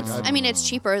shit. Like I mean, it's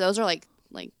cheaper. Those are like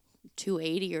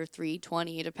 $280 or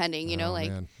 $320 depending. You know, Oh, like.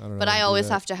 man. I don't know But how to I do always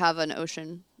that. have to have an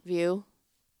ocean view.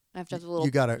 I have to have a little.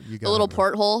 You gotta a little have it.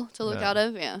 porthole to look Yeah. out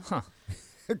of. Yeah,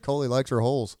 Coley likes her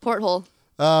holes. porthole.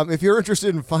 If you're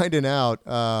interested in finding out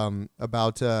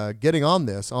about getting on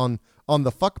this on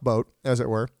the fuck boat, as it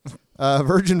were,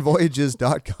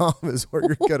 virginvoyages.com is where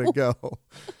you're gonna go.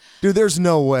 Dude, there's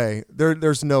no way.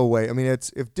 There's no way. I mean,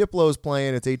 if Diplo's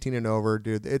playing, it's 18 and over,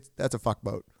 dude. That's a fuck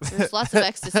boat. There's lots of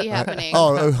ecstasy happening.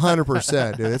 Oh,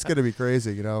 100%, dude. It's gonna be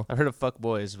crazy, you know. I've heard of fuck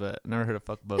boys, but never heard of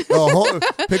fuck boat.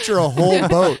 Picture a whole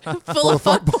boat full of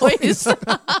fuck boys.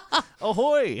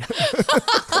 Ahoy!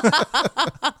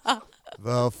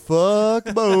 The fuck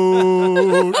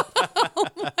boat.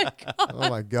 Oh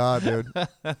my god, dude!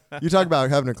 You talk about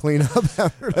having to clean up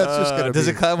after. That's just gonna. Does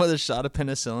it come with a shot of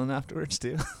penicillin afterwards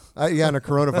too? Yeah, and a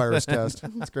coronavirus test.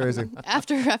 It's crazy.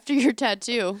 After your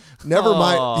tattoo. Never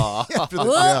mind.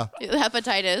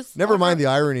 Hepatitis. Never mind the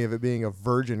irony of it being a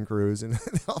virgin cruise, and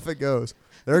off it goes.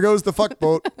 There goes the fuck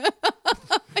boat.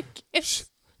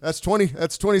 That's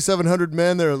 2,700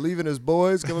 men that are leaving as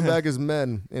boys, coming back as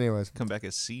men. Anyways, come back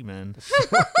as seamen.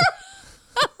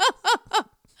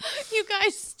 You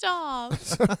guys stop.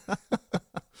 You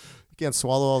can't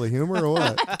swallow all the humor or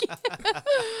what?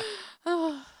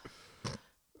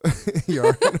 You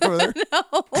all right over there? No.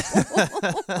 All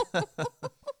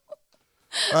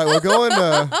right, we're going.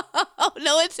 Oh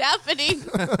no, it's happening.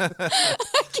 I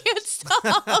can't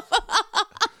stop.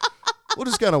 We'll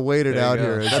just kind of wait it out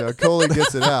here as Coley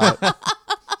gets it out.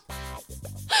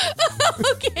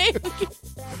 Okay.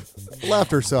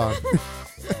 Laughter song.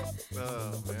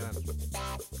 Oh man.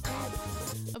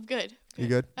 I'm good. You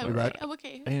good? I'm We're back? I'm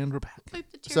okay. And we're back. Wipe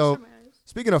the tears So, from my eyes.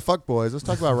 speaking of fuckboys, let's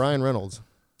talk about Ryan Reynolds.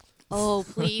 Oh,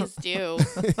 please do.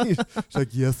 She's like,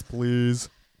 yes, please.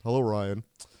 Hello, Ryan.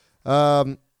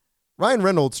 Ryan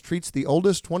Reynolds treats the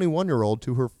oldest 21-year-old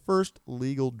to her first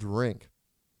legal drink.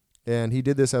 And he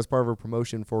did this as part of a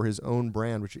promotion for his own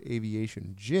brand, which is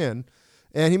Aviation Gin.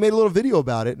 And he made a little video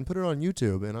about it and put it on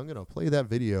YouTube. And I'm going to play that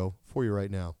video for you right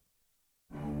now.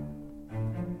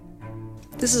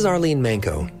 This is Arlene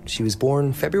Manco. She was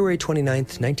born February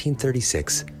 29th,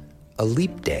 1936, a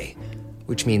leap day,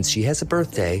 which means she has a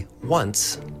birthday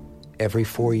once every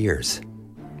 4 years.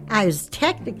 I was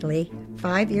technically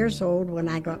 5 years old when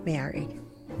I got married.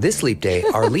 This leap day,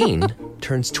 Arlene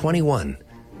turns 21,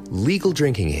 legal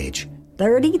drinking age.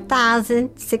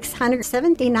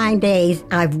 30,679 days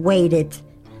I've waited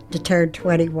to turn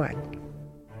 21.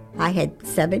 I had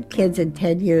 7 kids in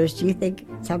 10 years. Do you think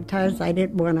sometimes I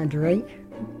didn't want to drink?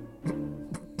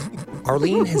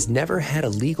 Arlene has never had a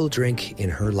legal drink in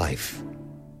her life.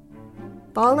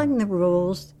 Following the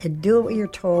rules and doing what you're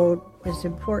told was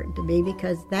important to me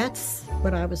because that's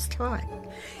what I was taught.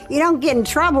 You don't get in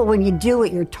trouble when you do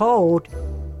what you're told.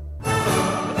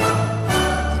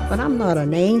 But I'm not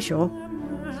an angel.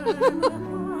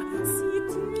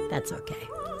 That's okay.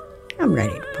 I'm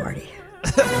ready to party.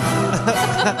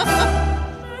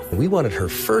 We wanted her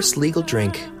first legal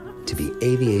drink to be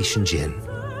Aviation Gin.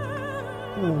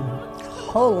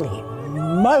 Holy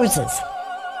Moses.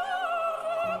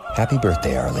 Happy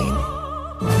birthday, Arlene.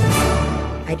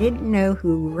 I didn't know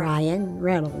who Ryan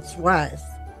Reynolds was.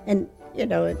 And, you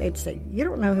know, they'd say, you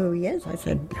don't know who he is? I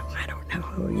said, no, I don't know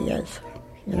who he is,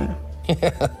 you know.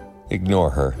 Ignore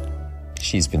her.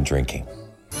 She's been drinking.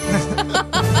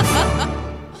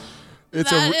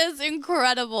 That is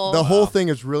incredible. The whole thing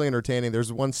is really entertaining.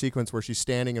 There's one sequence where she's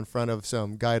standing in front of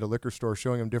some guy at a liquor store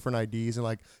showing him different IDs and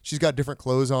like she's got different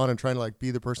clothes on and trying to like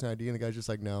be the person ID and the guy's just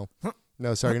like, no,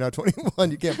 sorry, you're not 21.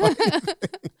 You can't buy anything.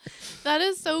 That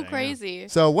is so crazy.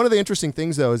 So one of the interesting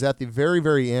things though is at the very,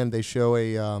 very end they show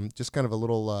a just kind of a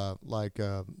little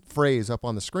phrase up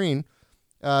on the screen.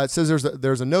 It says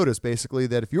there's a notice basically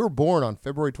that if you were born on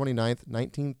February 29th,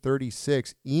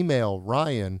 1936, email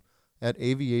Ryan at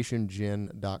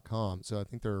aviationgin.com. So I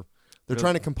think they're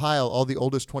trying to compile all the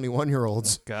oldest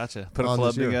 21-year-olds. Gotcha. Put a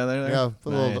club together there? Yeah,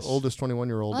 put Nice. the oldest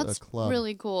 21-year-old That's club.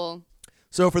 really cool.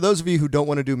 So for those of you who don't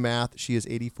want to do math, she is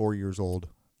 84 years old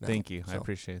now. Thank you. So. I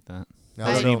appreciate that. Now, That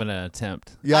I wasn't don't even an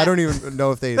attempt. Yeah, I don't even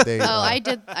know if they I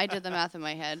did the math in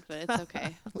my head, but it's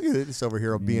okay. Look at this over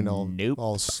here being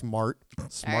all smart,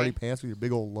 smarty Sorry. pants with your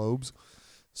big old lobes.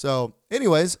 So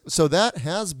anyways, so that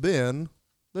has been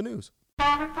the news.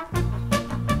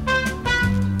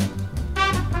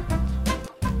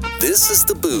 This is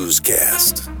the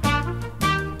Boozecast.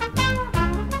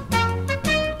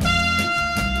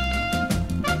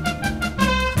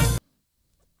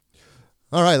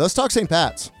 All right, let's talk St.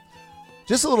 Pat's.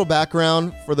 Just a little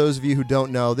background for those of you who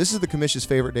don't know. This is the commission's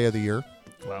favorite day of the year.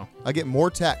 Wow. I get more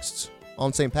texts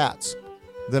on St. Pat's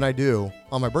than I do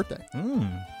on my birthday.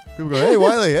 People go, hey,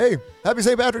 Wiley, hey, happy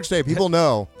St. Patrick's Day. People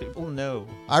know. People know.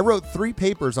 I wrote 3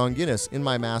 papers on Guinness in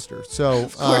my master's. So,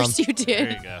 Of course you did.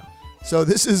 There you go. So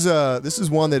this is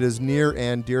one that is near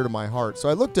and dear to my heart. So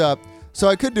I looked up. So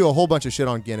I could do a whole bunch of shit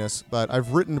on Guinness, but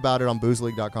I've written about it on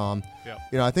boozeleague.com. Yep.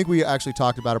 You know, I think we actually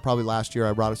talked about it probably last year.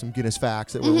 I brought up some Guinness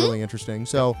facts that were really interesting.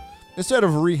 So instead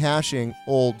of rehashing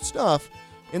old stuff,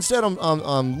 instead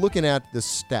I'm looking at the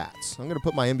stats. I'm going to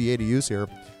put my MBA to use here.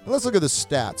 And let's look at the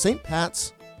stats. St.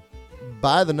 Pat's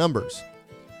by the numbers.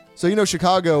 So,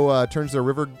 Chicago turns their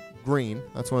river green.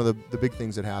 That's one of the big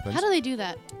things that happens. How do they do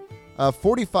that?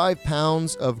 45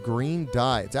 pounds of green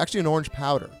dye. It's actually an orange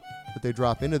powder that they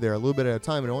drop into there a little bit at a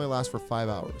time. It only lasts for 5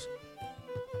 hours.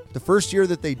 The first year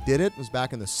that they did it was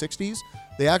back in the 60s.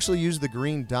 They actually used the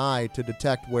green dye to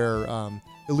detect where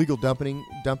illegal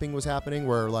dumping was happening,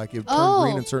 where like it turned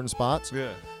green in certain spots.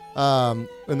 Yeah. And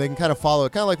they can kind of follow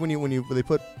it, kind of like when they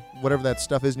put whatever that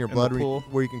stuff is in your blood,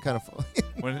 where you can kind of follow.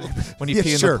 when you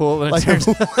pee in the pool, and it turns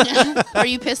Or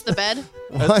you piss the bed?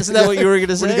 Isn't that what you were going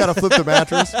to say? When you got to flip the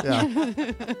mattress.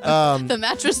 Yeah. The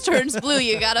mattress turns blue.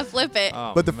 You got to flip it.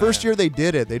 But the first year they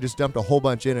did it, they just dumped a whole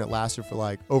bunch in. It lasted for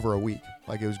like over a week.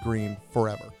 Like it was green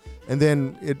forever. And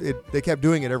then they kept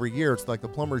doing it every year. It's like the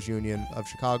Plumbers Union of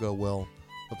Chicago will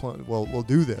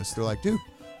do this. They're like, dude,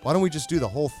 why don't we just do the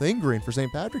whole thing green for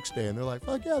St. Patrick's Day? And they're like,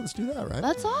 fuck yeah, let's do that, right?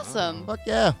 That's awesome. Fuck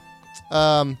yeah.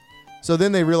 So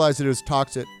then they realized that it was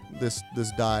toxic. This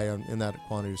dye in that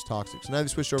quantity was toxic. So now they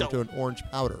switched over to an orange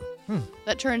powder.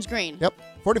 That turns green. Yep.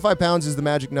 45 pounds is the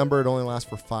magic number. It only lasts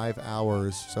for 5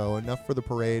 hours. So enough for the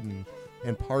parade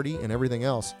and party and everything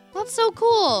else. That's so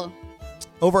cool.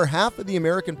 Over half of the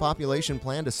American population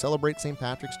plan to celebrate St.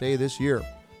 Patrick's Day this year.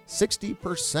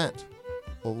 60%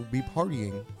 will be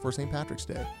partying for St. Patrick's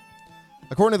Day.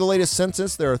 According to the latest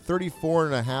census, there are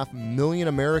 34.5 million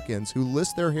Americans who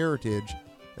list their heritage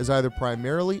as either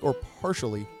primarily or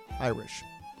partially Irish.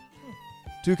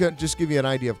 To just give you an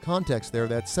idea of context there,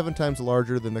 that's 7 times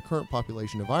larger than the current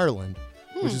population of Ireland,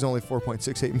 which is only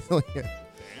 4.68 million.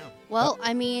 Well,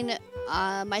 I mean,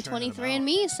 my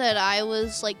 23andMe said I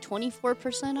was like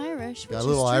 24% Irish. Got a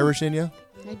little Irish in you?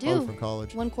 I do. Probably from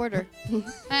college. 1/4.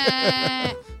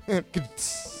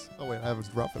 Oh, wait, I have a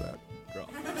drop for that. All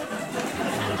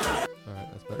right,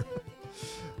 that's better.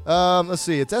 Let's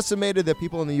see. It's estimated that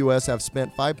people in the U.S. have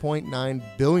spent $5.9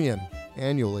 billion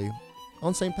annually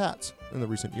on St. Pat's in the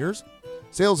recent years.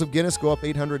 Sales of Guinness go up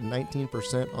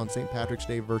 819% on St. Patrick's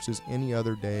Day versus any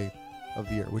other day of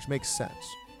the year, which makes sense.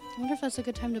 I wonder if that's a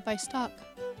good time to buy stock.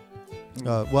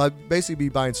 Well, I'd basically be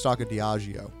buying stock of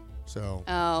Diageo. So,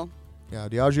 yeah,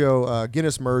 Diageo,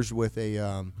 Guinness merged with a,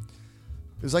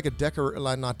 it was like a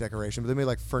not decoration, but they made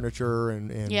like furniture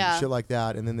and shit like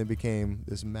that, and then they became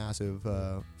this massive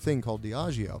thing called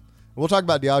Diageo. We'll talk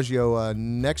about Diageo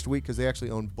next week because they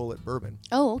actually own Bullet Bourbon.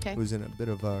 Oh, okay. Who's in a bit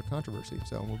of controversy,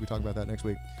 so we'll be talking about that next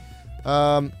week.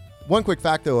 One quick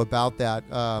fact, though, about that,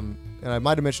 and I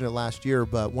might have mentioned it last year,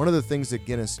 but one of the things that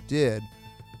Guinness did,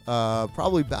 I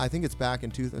think it's back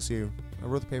in, let's see, I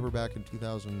wrote the paper back in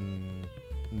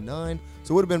 2009,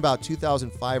 so it would have been about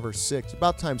 2005 or 6,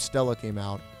 about the time Stella came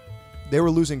out. They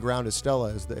were losing ground as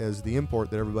Stella as the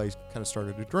import that everybody kind of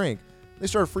started to drink. They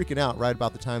started freaking out right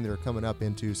about the time they were coming up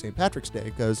into St. Patrick's Day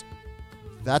because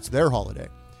that's their holiday.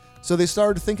 So they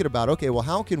started thinking about, okay, well,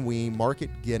 how can we market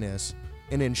Guinness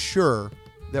and ensure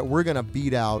that we're going to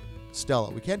beat out Stella?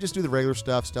 We can't just do the regular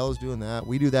stuff. Stella's doing that.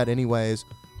 We do that anyways.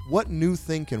 What new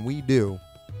thing can we do?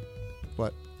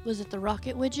 What? Was it the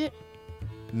rocket widget?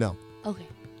 No. Okay.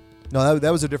 No,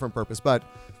 that was a different purpose. But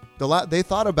they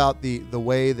thought about the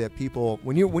way that people,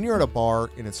 when you're at a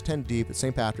bar and it's 10 deep, it's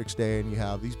St. Patrick's Day, and you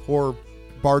have these poor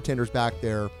bartenders back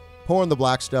there pouring the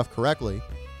black stuff correctly,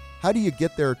 how do you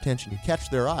get their attention? You catch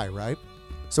their eye, right?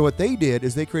 So what they did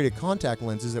is they created contact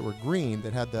lenses that were green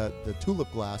that had the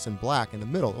tulip glass in black in the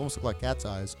middle. It almost looked like cat's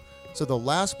eyes. So the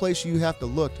last place you have to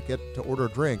look to get to order a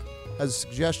drink has a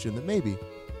suggestion that maybe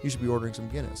you should be ordering some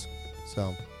Guinness.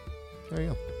 So there you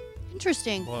go.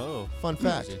 Interesting. Whoa. Fun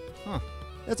fact. Huh.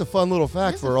 That's a fun little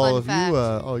fact for all of you,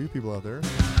 all you people out there.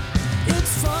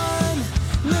 It's fun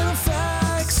little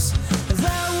facts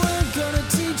that we're gonna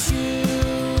teach you.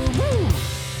 Woo!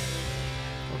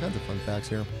 All kinds of fun facts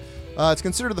here. It's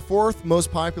considered the 4th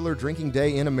most popular drinking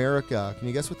day in America. Can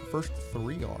you guess what the first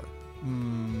 3 are?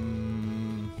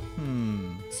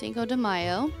 Cinco de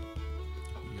Mayo.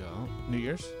 Yeah. New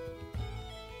Year's?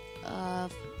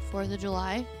 4th of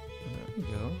July. There you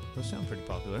go. Those sound pretty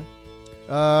popular.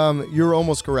 You're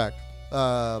almost correct.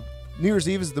 New Year's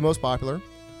Eve is the most popular.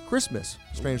 Christmas,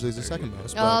 strangely, is the second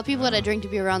most. People that I drink to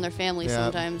be around their family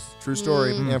sometimes. True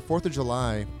story. And 4th of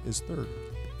July is 3rd.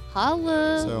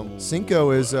 Holla. So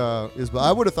Cinco is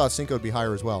I would have thought Cinco would be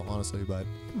higher as well, honestly, but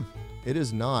it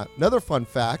is not. Another fun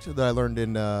fact that I learned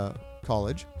in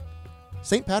college: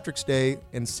 St. Patrick's Day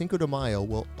and Cinco de Mayo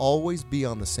will always be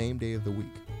on the same day of the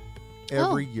week.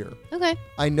 Every year. Okay.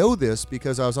 I know this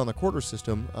because I was on the quarter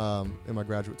system in my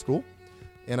graduate school,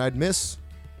 and I'd miss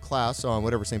class on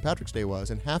whatever St. Patrick's Day was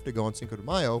and have to go on Cinco de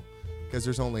Mayo because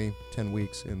there's only 10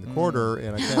 weeks in the quarter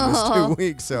and I can't miss 2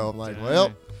 weeks. So I'm like,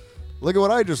 well, look at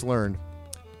what I just learned.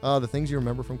 The things you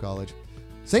remember from college.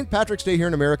 St. Patrick's Day here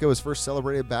in America was first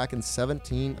celebrated back in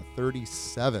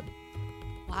 1737.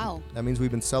 Wow. That means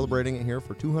we've been celebrating it here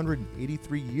for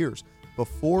 283 years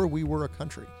before we were a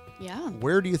country. Yeah.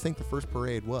 Where do you think the first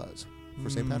parade was for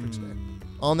St. Patrick's Day?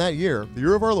 On that year, the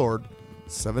year of our Lord,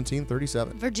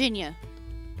 1737. Virginia.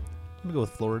 I'm going to go with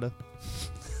Florida.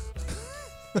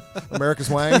 America's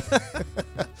Wang.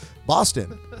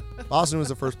 Boston. Boston was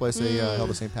the first place they held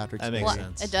a St. Patrick's Day. That makes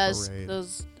sense. It does. Parade.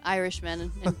 Those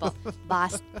Irishmen in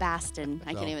Boston.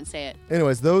 I can't even say it.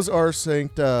 Anyways, those are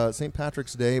St.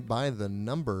 Patrick's Day by the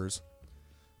numbers.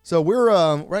 So we're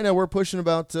right now we're pushing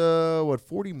about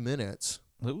 40 minutes.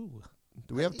 Ooh.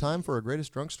 Do we have time for a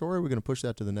greatest drunk story? We're going to push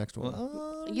that to the next one.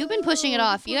 You've been pushing it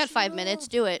off. You got 5 minutes.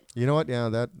 Do it. You know what?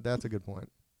 Yeah, that's a good point.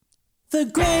 The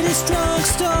greatest drunk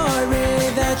story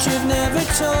that you've never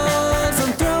told.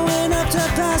 From throwing up to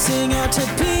passing out to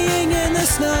peeing in the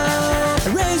snow.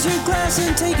 Raise your glass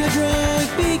and take a drink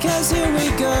because here we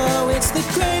go. It's the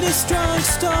greatest drunk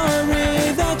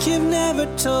story that you've never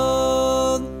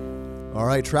told. All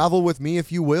right, travel with me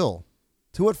if you will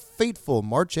to a fateful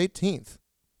March 18th,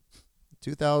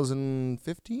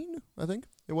 2015, I think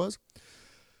it was.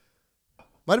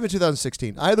 Might have been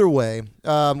 2016. Either way,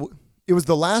 it was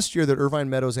the last year that Irvine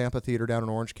Meadows Amphitheater down in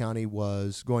Orange County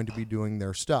was going to be doing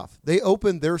their stuff. They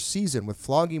opened their season with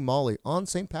Flogging Molly on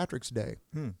St. Patrick's Day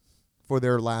for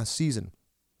their last season.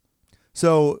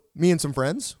 So me and some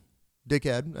friends,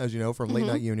 Dickhead, as you know, from Late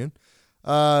Night Union,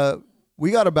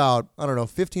 we got about,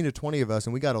 15 to 20 of us,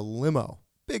 and we got a limo,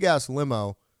 big-ass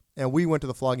limo, and we went to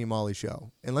the Flogging Molly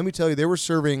show. And let me tell you, they weren't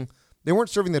serving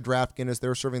the draft Guinness, they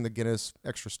were serving the Guinness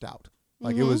Extra Stout.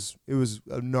 Like, it was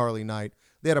a gnarly night.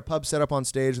 They had a pub set up on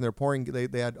stage, and they're pouring.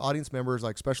 They had audience members,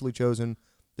 like specially chosen,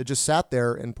 that just sat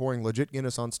there and pouring legit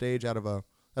Guinness on stage out of a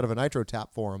nitro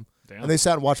tap for them. Damn. And they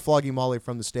sat and watched Flogging Molly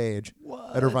from the stage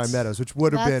at Irvine Meadows, which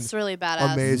would have been really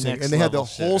badass. Amazing. Next and they had the level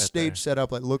shit whole right stage there. set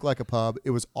up like looked like a pub.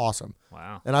 It was awesome.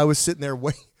 Wow. And I was sitting there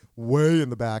way in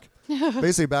the back,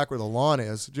 basically back where the lawn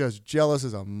is, just jealous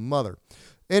as a mother.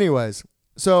 Anyways,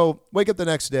 so wake up the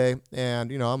next day,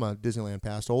 and I'm a Disneyland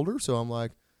pass holder, so I'm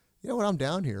like, you know what, I'm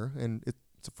down here, and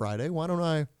it's a Friday. Why don't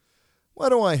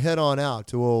I head on out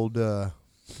to old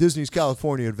Disney's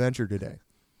California Adventure today?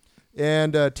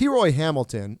 And T. Roy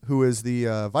Hamilton, who is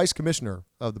the vice commissioner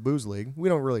of the Booze League, we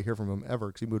don't really hear from him ever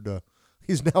because he moved to.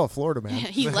 He's now a Florida man.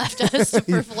 He left us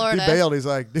for Florida. He bailed. He's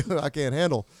like, dude, I can't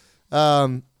handle.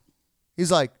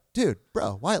 He's like, dude,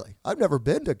 bro, Wiley, I've never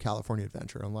been to California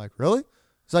Adventure. I'm like, really?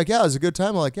 He's like, yeah, it was a good time.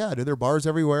 I'm like, yeah, dude, there are bars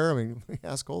everywhere. I mean,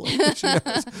 ask Coley.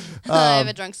 I have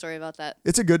a drunk story about that.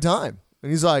 It's a good time.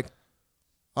 And he's like,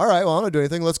 all right, well, I'm not doing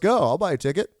anything. Let's go. I'll buy a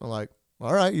ticket. I'm like,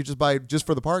 all right, you just buy just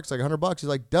for the park. It's like $100. He's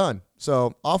like, done.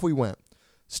 So off we went.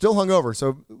 Still hungover.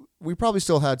 So we probably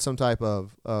still had some type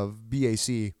of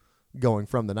BAC going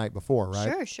from the night before,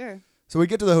 right? Sure. So we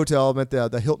get to the hotel. I'm at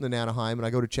the Hilton in Anaheim, and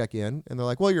I go to check in. And they're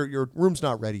like, well, your room's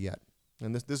not ready yet.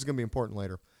 And this is going to be important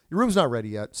later. Your room's not ready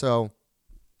yet. So,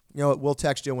 we'll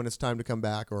text you when it's time to come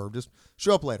back or just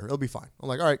show up later. It'll be fine. I'm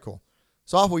like, all right, cool.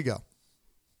 So off we go.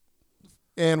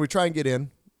 And we try and get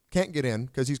in. Can't get in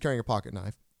because he's carrying a pocket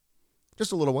knife.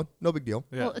 Just a little one. No big deal.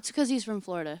 Yeah. Well, it's because he's from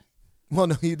Florida. Well,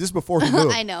 no, this is before he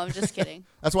moved. I know. I'm just kidding.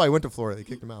 That's why he went to Florida. They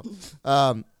kicked him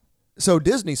out. So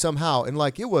Disney somehow, and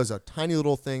like it was a tiny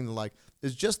little thing, like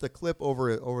it's just the clip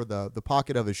over the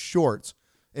pocket of his shorts.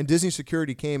 And Disney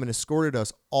security came and escorted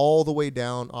us all the way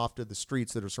down off to the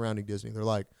streets that are surrounding Disney. They're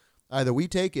like, either we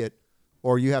take it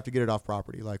or you have to get it off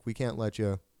property. Like we can't let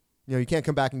you, you can't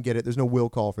come back and get it. There's no will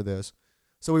call for this.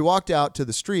 So we walked out to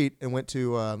the street and went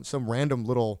to some random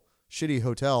little shitty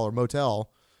hotel or motel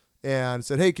and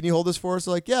said, hey, can you hold this for us?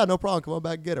 They're like, yeah, no problem. Come on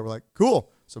back and get it. We're like, cool.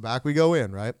 So back we go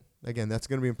in, right? Again, that's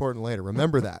going to be important later.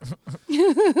 Remember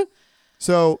that.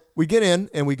 So we get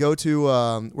in and we go to,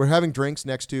 we're having drinks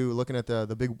next to looking at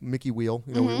the big Mickey wheel.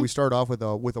 We start off with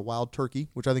a wild turkey,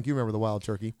 which I think you remember the wild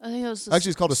turkey. I think it was actually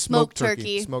it's called a smoked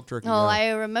turkey. Smoked turkey. Oh, yeah. I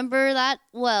remember that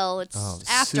well. It's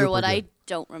after what good. I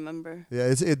don't remember.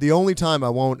 Yeah, the only time I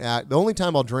won't act. The only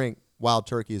time I'll drink wild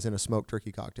turkey is in a smoked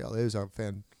turkey cocktail. It is a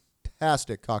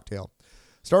fantastic cocktail.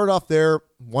 Started off there,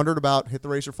 wondered about, hit the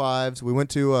Racer 5s. We went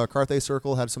to Carthay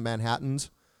Circle, had some Manhattans,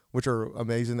 which are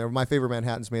amazing. They're my favorite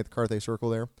Manhattans made at the Carthay Circle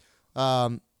there.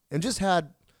 And just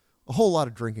had a whole lot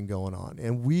of drinking going on.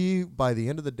 And we, by the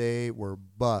end of the day, were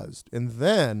buzzed. And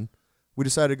then we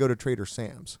decided to go to Trader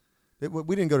Sam's.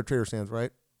 We didn't go to Trader Sam's,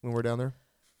 right, when we were down there?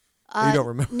 You don't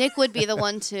remember? Nick would be the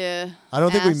one to. I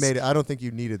don't think we ask. made it. I don't think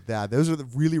you needed that. Those are the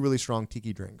really, really strong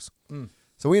tiki drinks. Mm.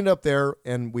 So we end up there,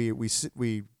 and we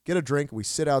get a drink. We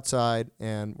sit outside,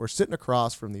 and we're sitting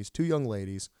across from these two young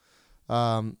ladies,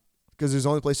 because there's the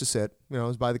only place to sit. You know, it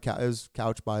was by the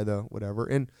couch by the whatever.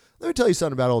 And let me tell you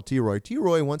something about old T-Roy.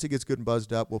 T-Roy, once he gets good and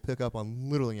buzzed up, will pick up on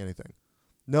literally anything.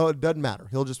 No, it doesn't matter.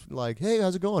 He'll just be like, hey,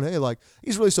 how's it going? Hey, like,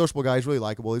 he's a really sociable guy. He's really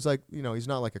likable. He's like, you know, he's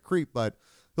not like a creep, but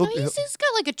He's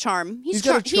got like a charm. He's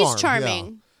got a charm. He's charming.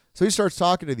 Yeah. So he starts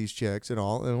talking to these chicks and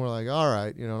all, and we're like, all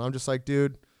right, you know, and I'm just like,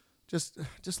 dude, just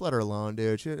let her alone,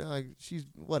 dude. She's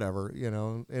whatever, you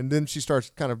know. And then she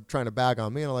starts kind of trying to bag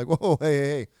on me, and I'm like, whoa,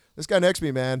 hey, this guy next to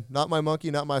me, man, not my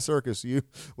monkey, not my circus. You,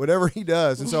 whatever he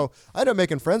does. And so I ended up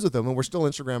making friends with him, and we're still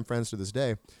Instagram friends to this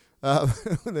day.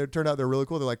 It turned out they're really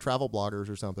cool. They're like travel bloggers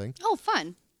or something. Oh,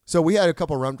 fun. So we had a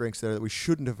couple rum drinks there that we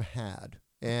shouldn't have had.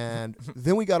 And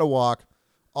then we got to walk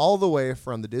all the way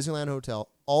from the Disneyland Hotel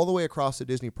all the way across the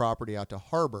Disney property out to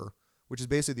Harbor, which is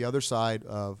basically the other side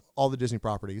of all the Disney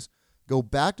properties, go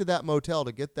back to that motel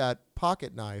to get that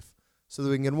pocket knife so that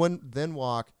we can then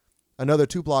walk another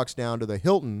 2 blocks down to the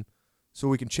Hilton so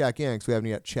we can check in because we haven't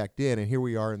yet checked in. And here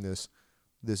we are in this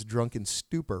drunken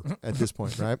stupor at this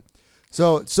point, right?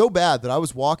 So it's so bad that I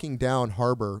was walking down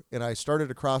Harbor and I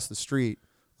started across the street,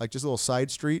 like just a little side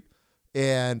street,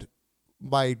 and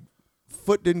my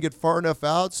foot didn't get far enough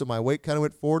out, so my weight kind of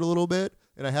went forward a little bit,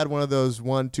 and I had one of those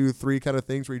 1, 2, 3 kind of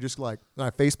things where you just like, and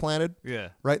I face planted,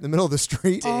 right in the middle of the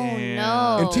street. Oh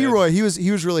no! And T-Roy, he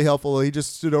was really helpful. He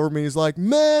just stood over me. He's like,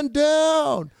 "Man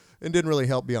down," and didn't really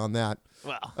help beyond that.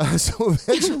 Wow. So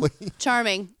eventually,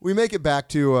 charming. We make it back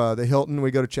to the Hilton.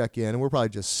 We go to check in, and we're probably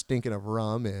just stinking of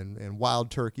rum and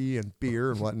wild turkey and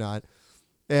beer and whatnot.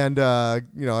 And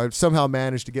you know, I somehow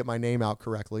managed to get my name out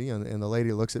correctly, and the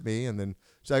lady looks at me, and then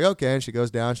she's like, okay, and she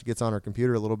goes down, she gets on her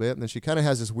computer a little bit, and then she kind of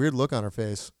has this weird look on her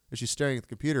face as she's staring at the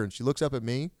computer, and she looks up at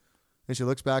me, and she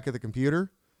looks back at the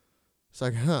computer. It's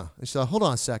like, huh. And she's like, hold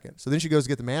on a second. So then she goes to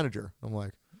get the manager. I'm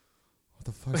like, what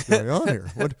the fuck's going on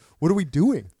here? What are we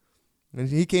doing? And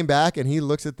he came back, and he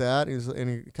looks at that, and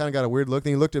he kind of got a weird look.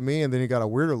 Then he looked at me, and then he got a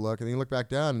weirder look, and then he looked back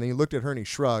down, and then he looked at her, and he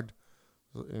shrugged.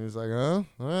 And he was like, oh,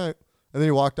 all right. And then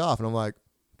he walked off, and I'm like,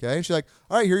 okay. And she's like,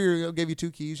 all right, here, I'll give you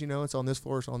 2 keys. You know, it's on this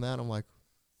floor, it's on that. I'm like,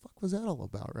 fuck was that all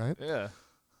about, right? Yeah.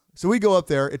 So we go up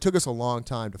there. It took us a long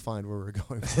time to find where we were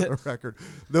going for the record.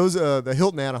 The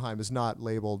Hilton Anaheim is not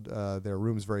labeled their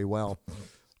rooms very well.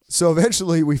 So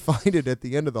eventually we find it at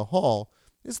the end of the hall.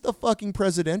 It's the fucking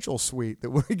presidential suite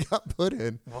that we got put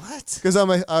in. What? Because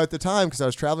at the time, because I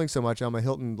was traveling so much, I'm a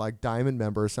Hilton like Diamond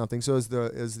member or something. So as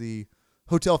the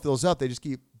hotel fills up, they just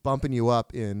keep bumping you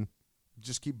up.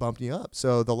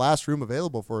 So the last room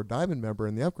available for a Diamond member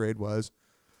in the upgrade was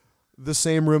the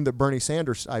same room that Bernie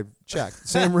Sanders, I checked,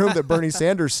 same room that Bernie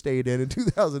Sanders stayed in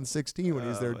 2016 when he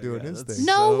was there doing his thing.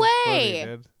 No way.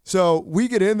 Funny, so we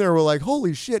get in there, we're like,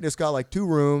 holy shit. And it's got like 2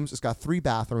 rooms. It's got 3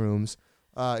 bathrooms.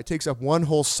 It takes up one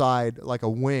whole side, like a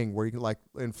wing where you can like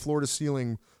in floor to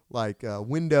ceiling, like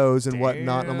windows and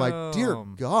whatnot. And I'm like, dear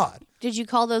God. Did you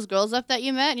call those girls up that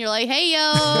you met and you're like, hey,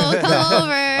 yo, come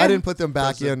over? I didn't put them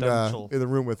back in the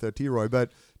room with T-Roy,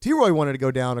 but T-Roy wanted to go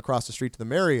down across the street to the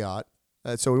Marriott.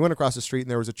 So we went across the street,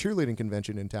 and there was a cheerleading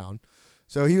convention in town.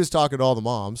 So he was talking to all the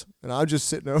moms, and I was just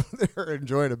sitting over there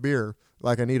enjoying a beer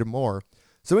like I needed more.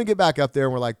 So we get back up there,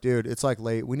 and we're like, dude, it's like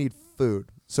late. We need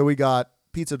food. So we got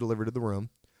pizza delivered to the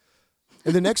room.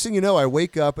 And the next thing you know, I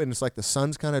wake up, and it's like the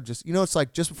sun's kind of just, you know, it's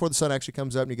like just before the sun actually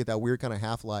comes up, and you get that weird kind of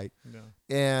half light. Yeah.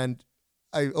 And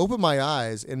I open my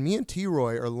eyes, and me and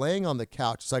T-Roy are laying on the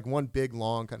couch. It's like one big,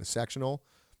 long kind of sectional.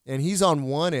 And he's on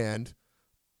one end,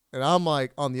 and I'm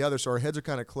like on the other. So our heads are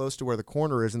kind of close to where the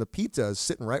corner is, and the pizza is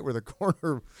sitting right where the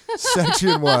corner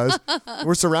section was.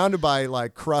 We're surrounded by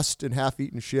like crust and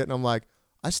half-eaten shit. And I'm like,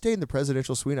 I stayed in the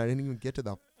presidential suite. I didn't even get to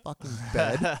the fucking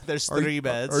bed. There's 3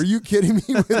 beds. Are you kidding me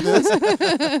with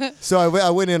this? So I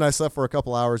went in. I slept for a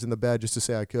couple hours in the bed just to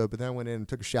say I could. But then I went in and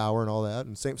took a shower and all that.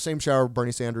 And same shower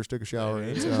Bernie Sanders took a shower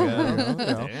in. So, you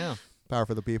know, Damn. Power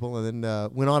for the people. And then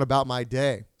went on about my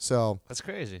day. So that's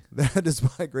crazy. That is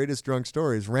my greatest drunk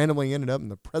story. Is randomly ended up in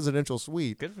the presidential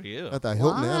suite. Good for you. At the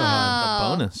Hilton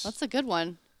Anaheim. A bonus. That's a good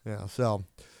one. Yeah. So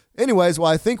anyways,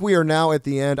 well, I think we are now at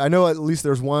the end. I know at least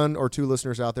there's 1 or 2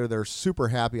 listeners out there that are super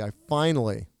happy. I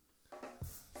finally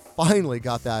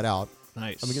got that out.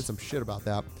 Nice. I'm going to get some shit about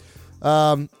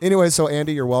that. Anyway, so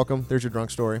Andy, you're welcome. There's your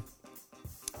drunk story.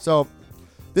 So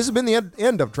this has been the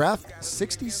end of Draft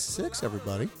 66,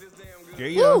 everybody. Here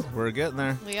you go. We're getting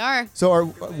there. We are.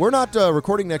 So we're not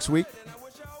recording next week.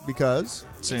 because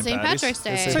St. Patrick's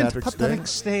Day. It's St.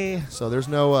 Patrick's Day. So there's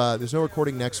no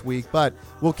recording next week, but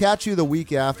we'll catch you the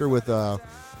week after with a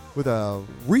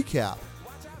recap.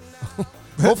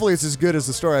 Hopefully, it's as good as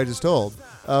the story I just told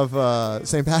of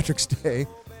St. Patrick's Day.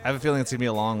 I have a feeling it's gonna be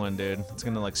a long one, dude. It's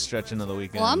gonna like stretch into the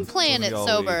weekend. Well, I'm playing it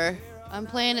sober. I'm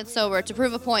playing it sober to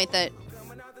prove a point that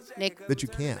Nick that you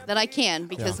can. That I can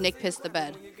because Nick pissed the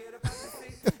bed.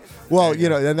 Well,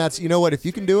 and that's what, if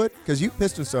you can do it, because you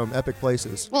pissed in some epic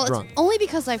places. Well, drunk. it's only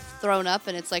because I've thrown up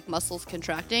and it's like muscles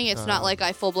contracting. It's not like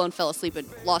I full blown fell asleep and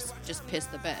just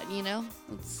pissed the bed.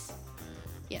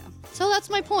 So that's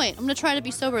my point. I'm gonna try to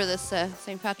be sober this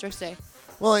St. Patrick's Day.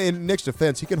 Well, in Nick's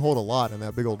defense, he can hold a lot in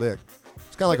that big old dick.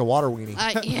 It's kind of like a water weenie.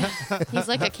 He's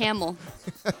like a camel.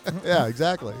 Yeah,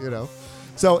 exactly.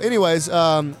 So, anyways,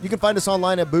 you can find us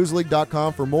online at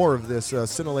boozeleague.com for more of this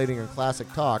scintillating and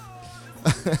classic talk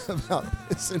about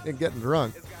pissing and getting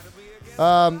drunk.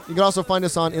 You can also find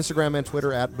us on Instagram and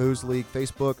Twitter at Booze League,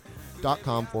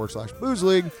 Facebook.com/Booze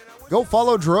League. Go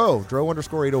follow Dro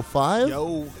 _805.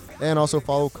 Yo. And also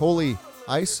follow Coley,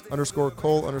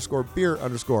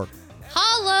 ice_Cole_beer_.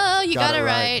 Holla! You got it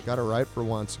right. Got it right for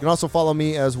once. You can also follow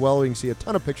me as well. You can see a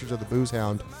ton of pictures of the Booze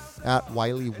Hound at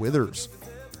Wiley Withers.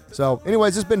 So,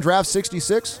 anyways, this has been Draft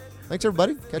 66. Thanks,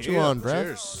 everybody. Catch you on Draft.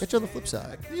 Cheers. Catch you on the flip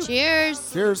side.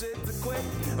 Cheers. Cheers.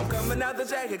 I'm coming out the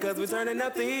jacket cause we're turning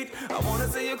up the heat. I wanna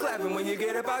see you clapping when you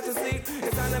get up out your seat.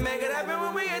 It's time to make it happen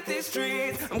when we hit these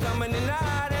streets. I'm coming in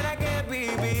hot and I can't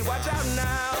be beat. Watch out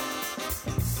now.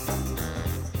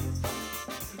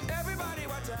 Everybody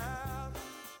watch out.